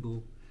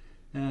possible,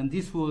 and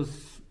this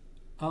was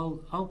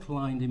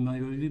outlined in my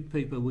review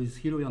paper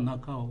with Hiroya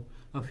Nakao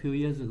a few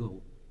years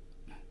ago.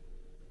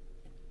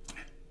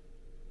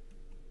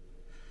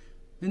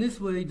 In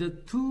this way, the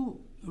two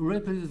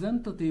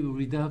representative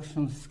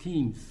reduction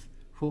schemes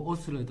for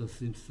oscillator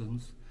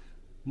systems,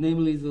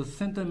 namely the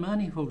center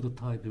manifold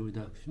type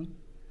reduction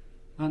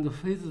and the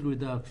phase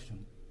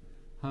reduction,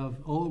 have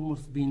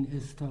almost been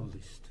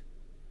established.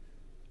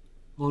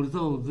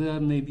 Although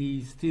there may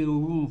be still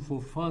room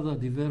for further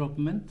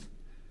development,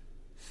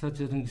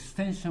 such as an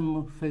extension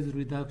of phase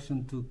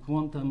reduction to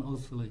quantum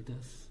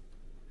oscillators.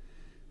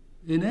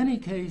 In any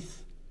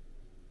case,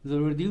 the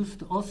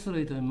reduced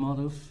oscillator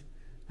models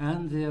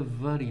and their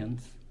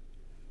variants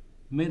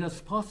made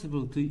us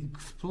possible to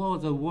explore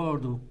the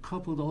world of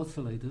coupled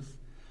oscillators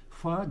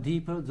far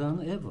deeper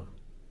than ever.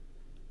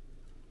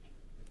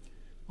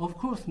 Of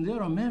course,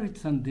 there are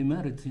merits and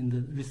demerits in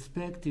the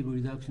respective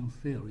reduction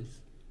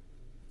theories,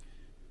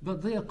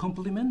 but they are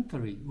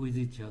complementary with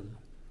each other.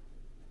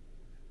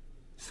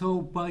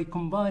 So by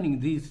combining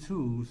these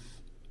tools,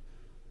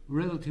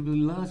 relatively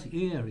large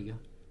area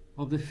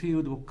of the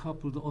field of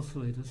coupled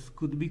oscillators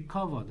could be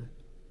covered.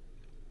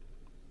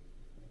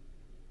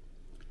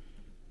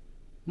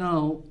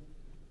 Now,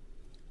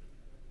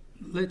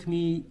 let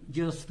me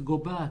just go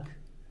back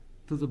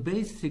to the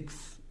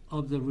basics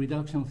of the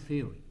reduction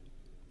theory,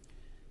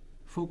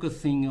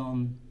 focusing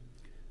on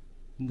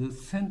the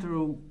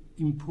central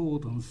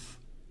importance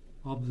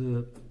of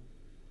the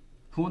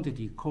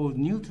quantity called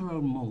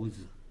neutral modes,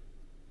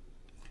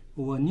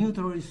 or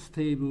neutrally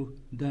stable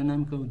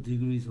dynamical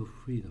degrees of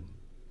freedom.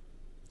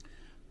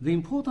 The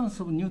importance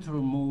of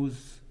neutral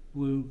modes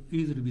will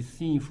easily be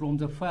seen from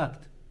the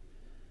fact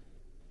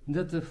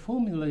that the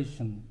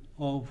formulation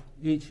of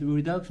each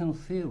reduction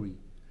theory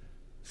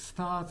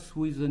starts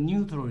with a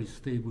neutrally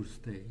stable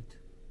state,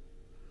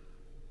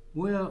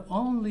 where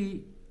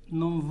only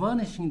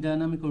non-vanishing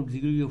dynamical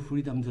degree of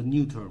freedom is a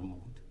neutral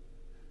mode,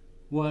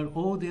 while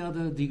all the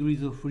other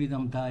degrees of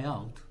freedom die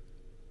out.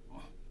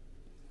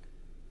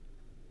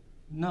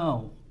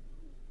 Now,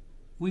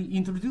 we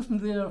introduce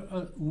there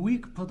a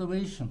weak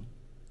perturbation.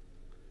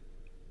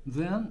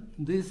 Then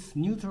this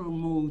neutral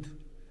mode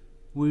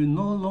will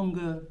no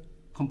longer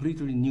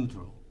completely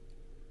neutral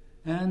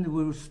and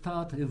will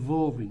start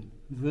evolving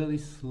very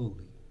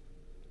slowly.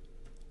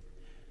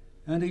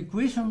 And the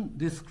equation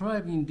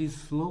describing this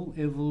slow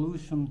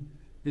evolution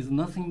is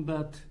nothing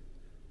but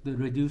the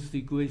reduced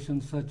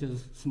equations such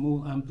as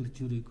small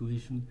amplitude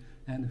equation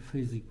and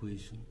phase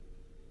equation.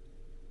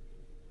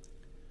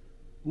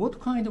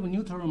 What kind of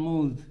neutral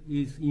mode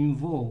is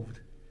involved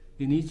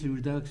in each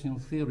reduction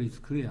theory is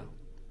clear.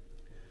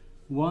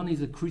 One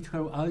is a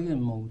critical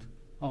eigen mode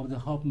of the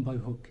Hopf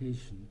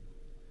bifurcation,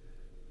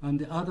 and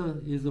the other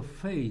is a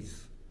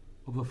phase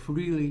of a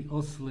freely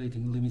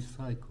oscillating limit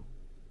cycle.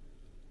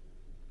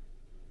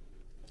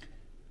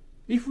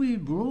 If we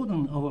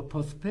broaden our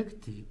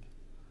perspective,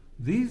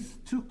 these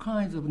two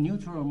kinds of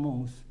neutral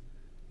modes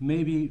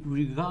may be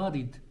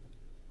regarded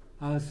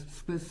as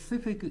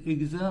specific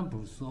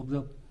examples of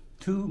the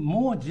two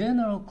more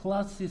general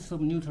classes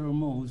of neutral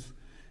modes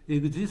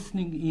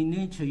existing in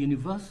nature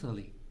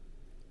universally.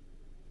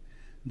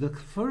 The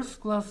first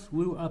class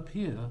will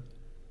appear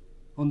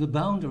on the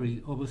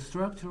boundary of a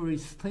structurally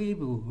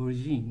stable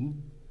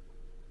regime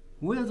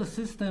where the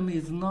system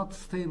is not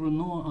stable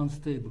nor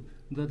unstable,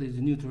 that is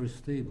neutrally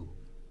stable.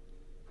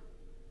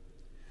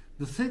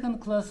 The second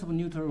class of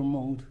neutral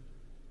mode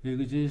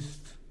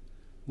exists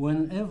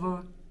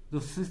whenever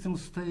the system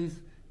stays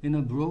in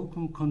a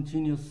broken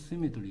continuous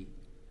symmetry,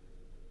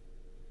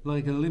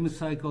 like a limit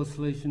cycle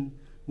oscillation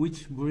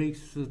which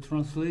breaks the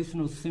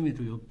translational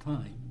symmetry of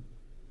time.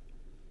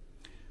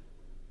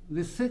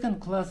 The second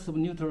class of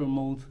neutral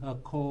modes are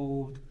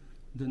called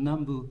the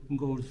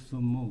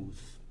number-Goldstone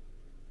modes.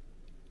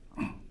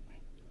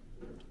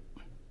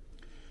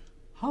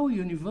 How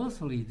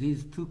universally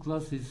these two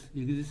classes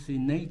exist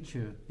in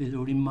nature is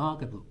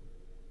remarkable.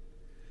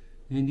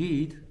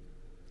 Indeed,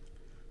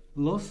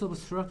 loss of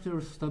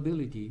structural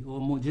stability,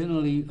 or more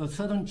generally, a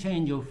sudden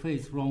change of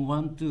phase from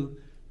one to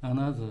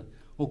another,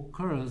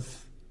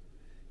 occurs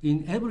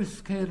in every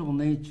scale of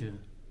nature,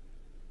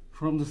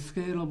 from the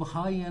scale of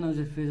high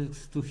energy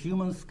physics to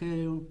human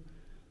scale,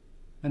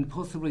 and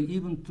possibly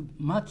even to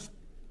much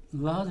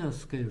larger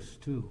scales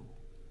too.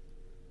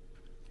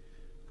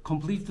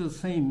 Completely the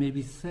same may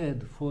be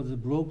said for the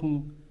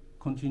broken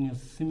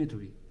continuous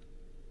symmetry.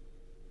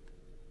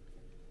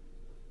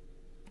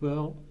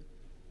 Well,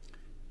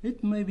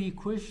 it may be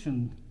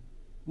questioned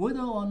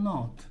whether or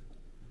not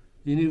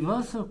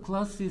universal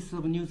classes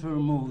of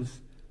neutral modes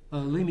are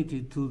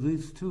limited to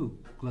these two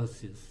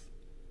classes.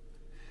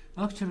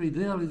 Actually,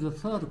 there is a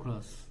third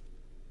class,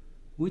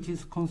 which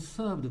is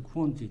conserved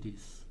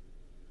quantities.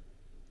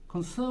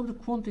 Conserved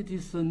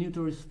quantities are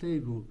neutrally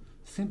stable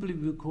simply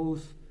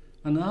because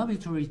an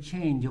arbitrary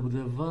change of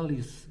their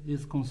values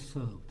is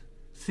conserved,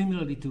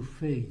 similarly to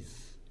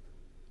phase.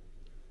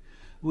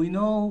 We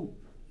know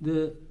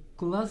the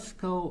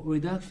classical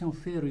reduction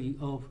theory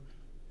of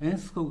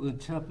Enskog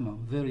and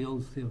Chapman, very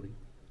old theory,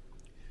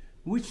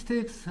 which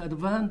takes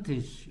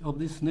advantage of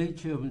this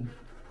nature of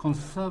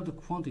conserved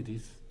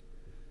quantities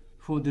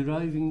for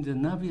deriving the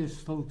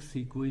Navier-Stokes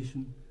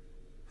equation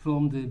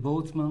from the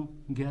Boltzmann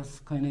gas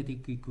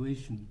kinetic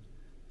equation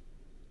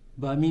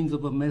by means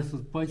of a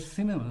method quite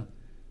similar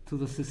to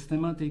the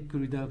systematic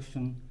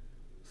reduction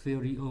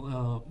theory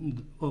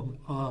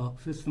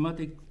of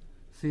systematic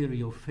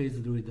theory of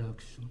phased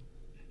reduction.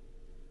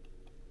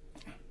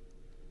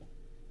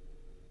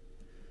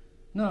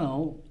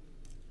 Now,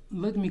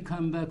 let me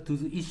come back to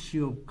the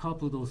issue of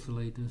coupled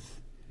oscillators,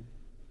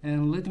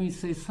 and let me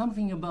say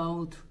something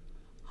about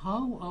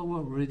how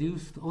our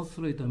reduced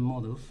oscillator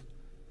models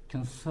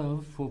can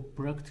serve for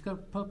practical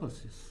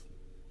purposes.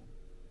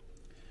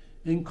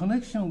 In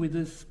connection with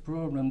this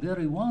problem, there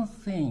is one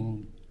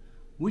thing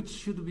which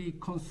should be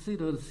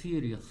considered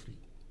seriously.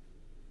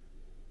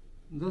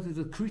 That is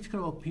a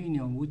critical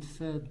opinion which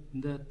said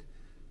that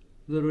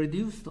the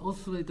reduced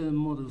oscillator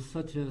models,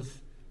 such as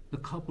the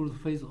coupled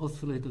phase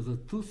oscillators,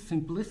 are too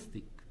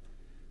simplistic,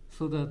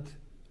 so that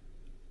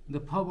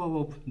their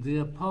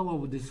power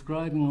of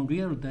describing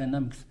real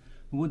dynamics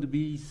would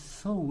be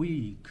so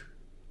weak.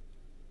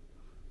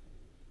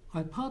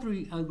 I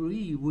partly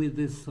agree with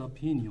this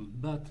opinion,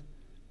 but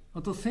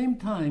at the same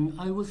time,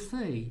 I would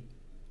say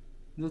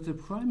that the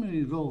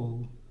primary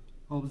role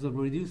of the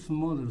reduced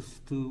models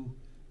to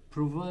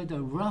provide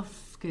a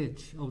rough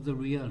sketch of the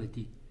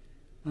reality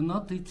and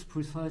not its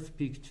precise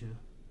picture,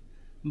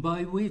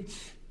 by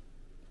which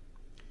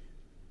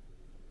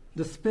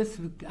the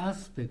specific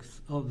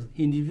aspects of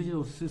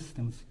individual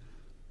systems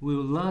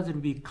will largely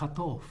be cut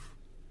off,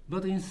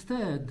 but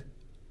instead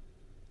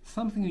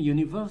something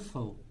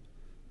universal,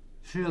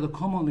 shared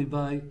commonly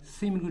by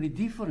seemingly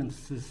different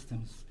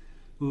systems,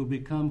 will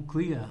become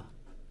clear.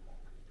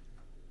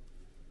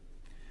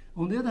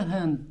 On the other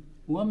hand,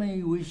 one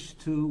may wish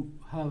to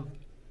have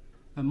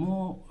a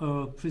more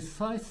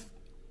precise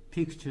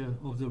picture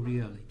of the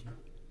reality,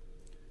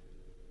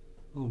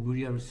 of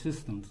real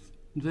systems.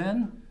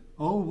 Then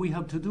all we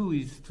have to do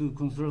is to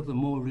construct a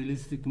more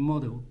realistic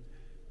model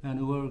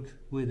and work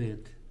with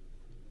it.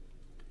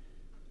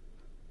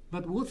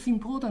 But what's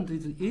important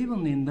is,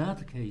 even in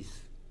that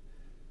case,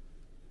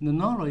 the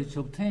knowledge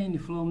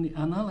obtained from the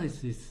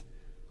analysis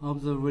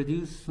of the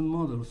reduced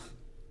models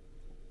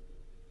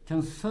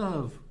can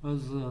serve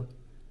as a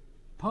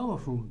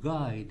powerful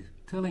guide,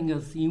 telling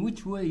us in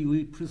which way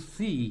we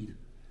proceed,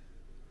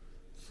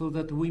 so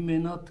that we may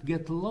not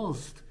get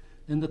lost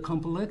in the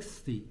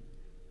complexity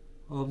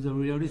of the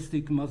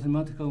realistic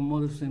mathematical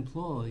models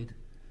employed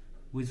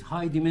with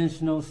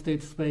high-dimensional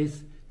state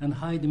space and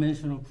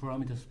high-dimensional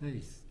parameter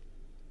space.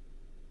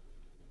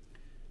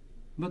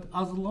 But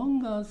as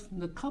long as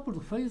the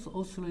coupled phase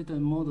oscillator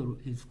model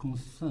is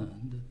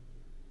concerned,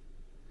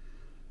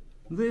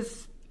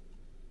 this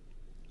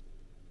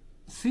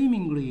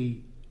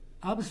seemingly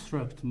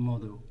abstract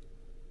model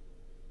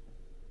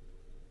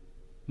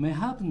may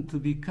happen to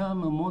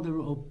become a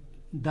model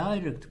of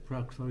direct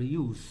practical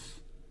use.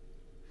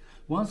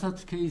 One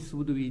such case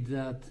would be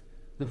that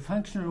the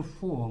functional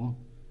form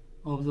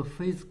of the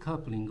phase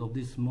coupling of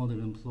this model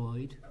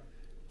employed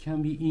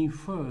can be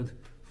inferred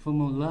from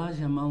a large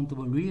amount of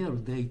real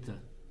data.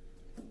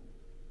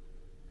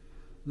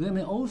 There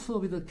may also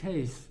be the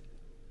case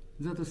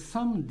that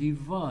some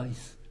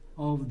device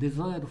of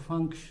desired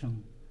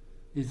function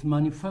is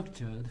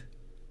manufactured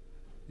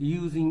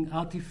using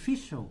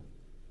artificial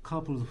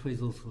coupled phase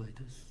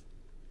oscillators.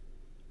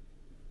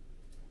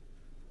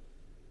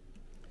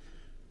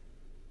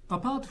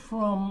 Apart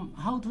from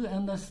how to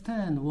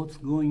understand what's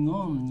going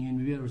on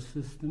in real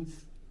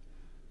systems,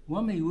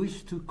 one may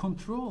wish to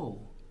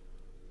control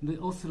the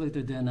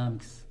oscillator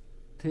dynamics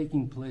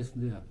taking place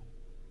there.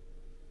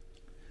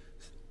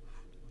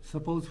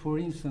 Suppose, for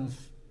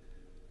instance,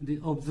 the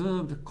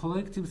observed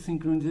collective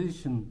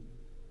synchronization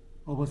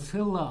of a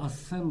cellular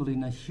assembly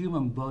in a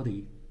human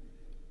body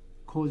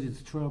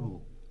causes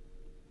trouble,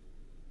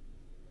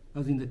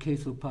 as in the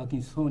case of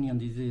Parkinsonian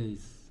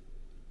disease.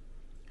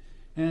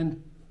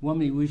 And one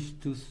may wish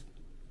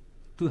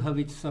to have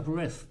it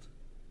suppressed.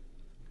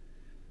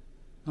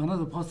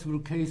 Another possible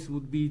case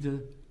would be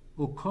the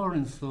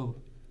occurrence of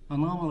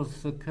anomalous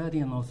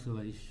circadian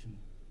oscillation.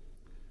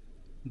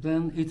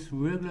 Then its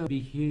regular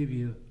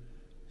behavior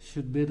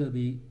should better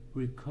be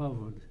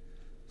recovered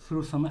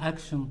through some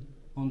action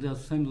on the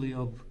assembly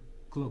of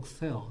clock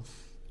cells.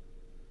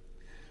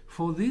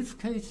 For these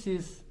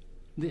cases,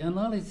 the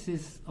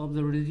analysis of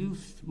the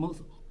reduced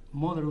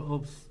model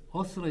of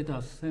oscillator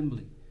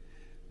assembly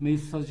may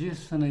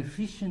suggest an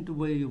efficient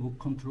way of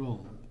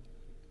control.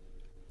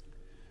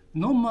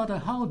 No matter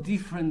how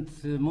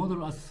different the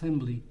model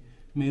assembly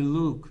may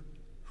look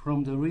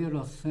from the real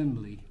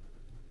assembly,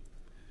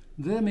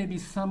 there may be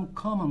some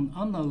common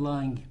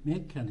underlying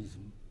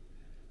mechanism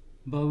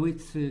by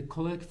which the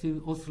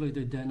collective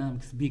oscillator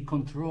dynamics be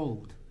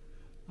controlled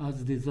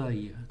as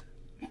desired.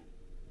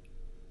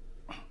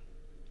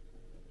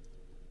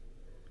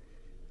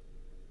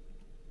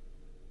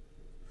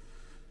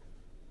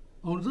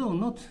 Although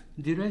not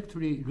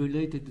directly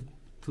related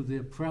to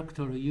their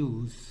practical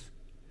use,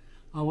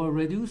 our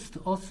reduced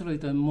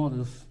oscillator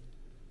models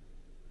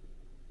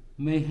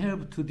may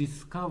help to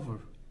discover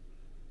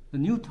the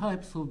new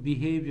types of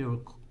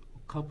behavioral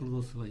coupled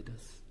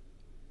oscillators.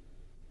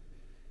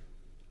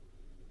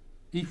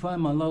 if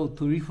I'm allowed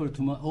to refer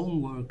to my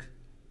own work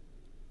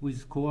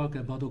with co-worker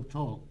about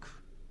talk,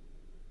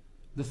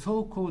 the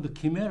so-called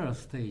chimera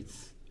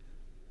states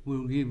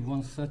will give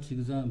one such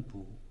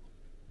example.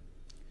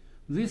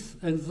 This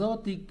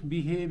exotic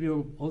behavior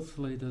of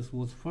oscillators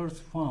was first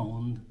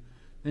found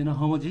in a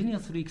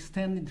homogeneously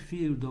extended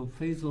field of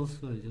phase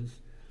oscillators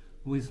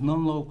with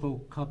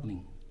non-local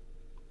coupling,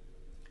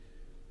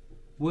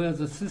 where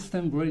the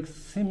system breaks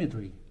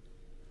symmetry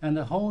and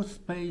the whole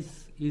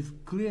space is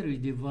clearly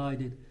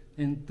divided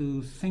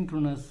into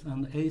synchronous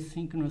and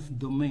asynchronous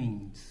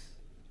domains.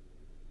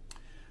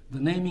 The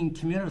naming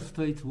chimera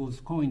states was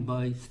coined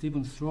by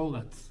Stephen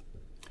Strogatz,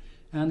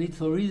 and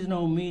its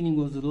original meaning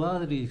was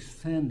largely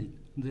extended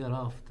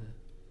thereafter,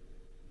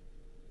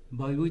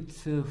 by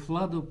which a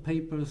flood of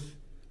papers,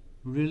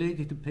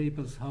 related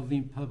papers, have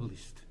been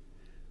published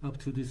up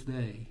to this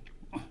day.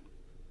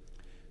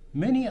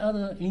 Many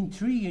other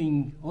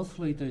intriguing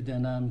oscillator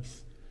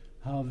dynamics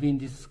have been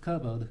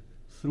discovered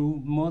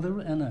through model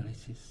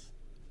analysis,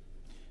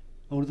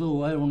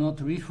 although I will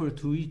not refer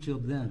to each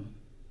of them.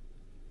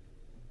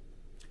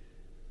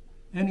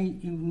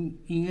 In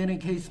any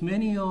case,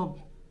 many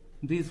of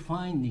these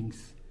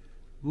findings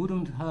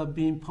wouldn't have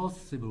been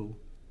possible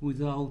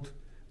without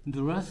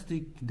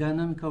drastic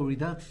dynamical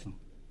reduction.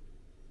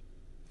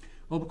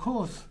 Of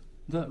course,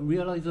 the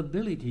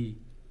realizability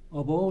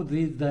of all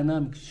these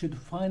dynamics should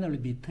finally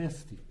be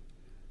tested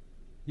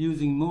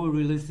using more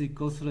realistic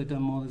oscillator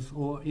models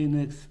or in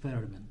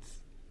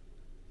experiments.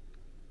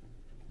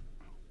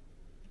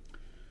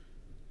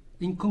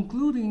 In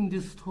concluding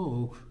this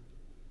talk,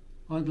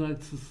 I'd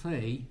like to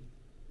say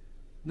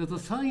that the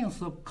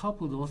science of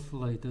coupled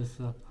oscillators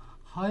are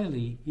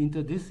highly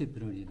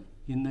interdisciplinary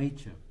in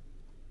nature.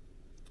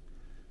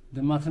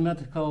 The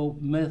mathematical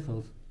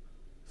methods,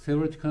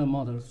 theoretical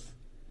models,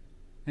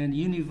 and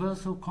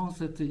universal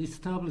concepts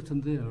established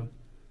there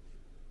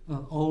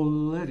are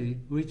already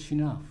rich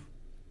enough.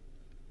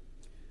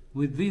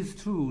 With these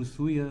tools,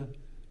 we are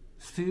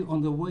still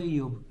on the way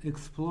of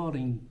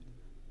exploring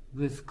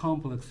this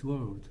complex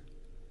world,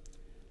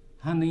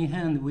 hand in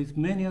hand with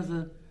many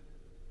other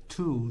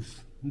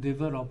tools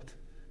developed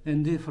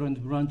in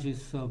different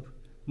branches of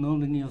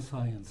nonlinear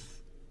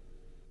science.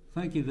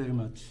 Thank you very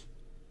much.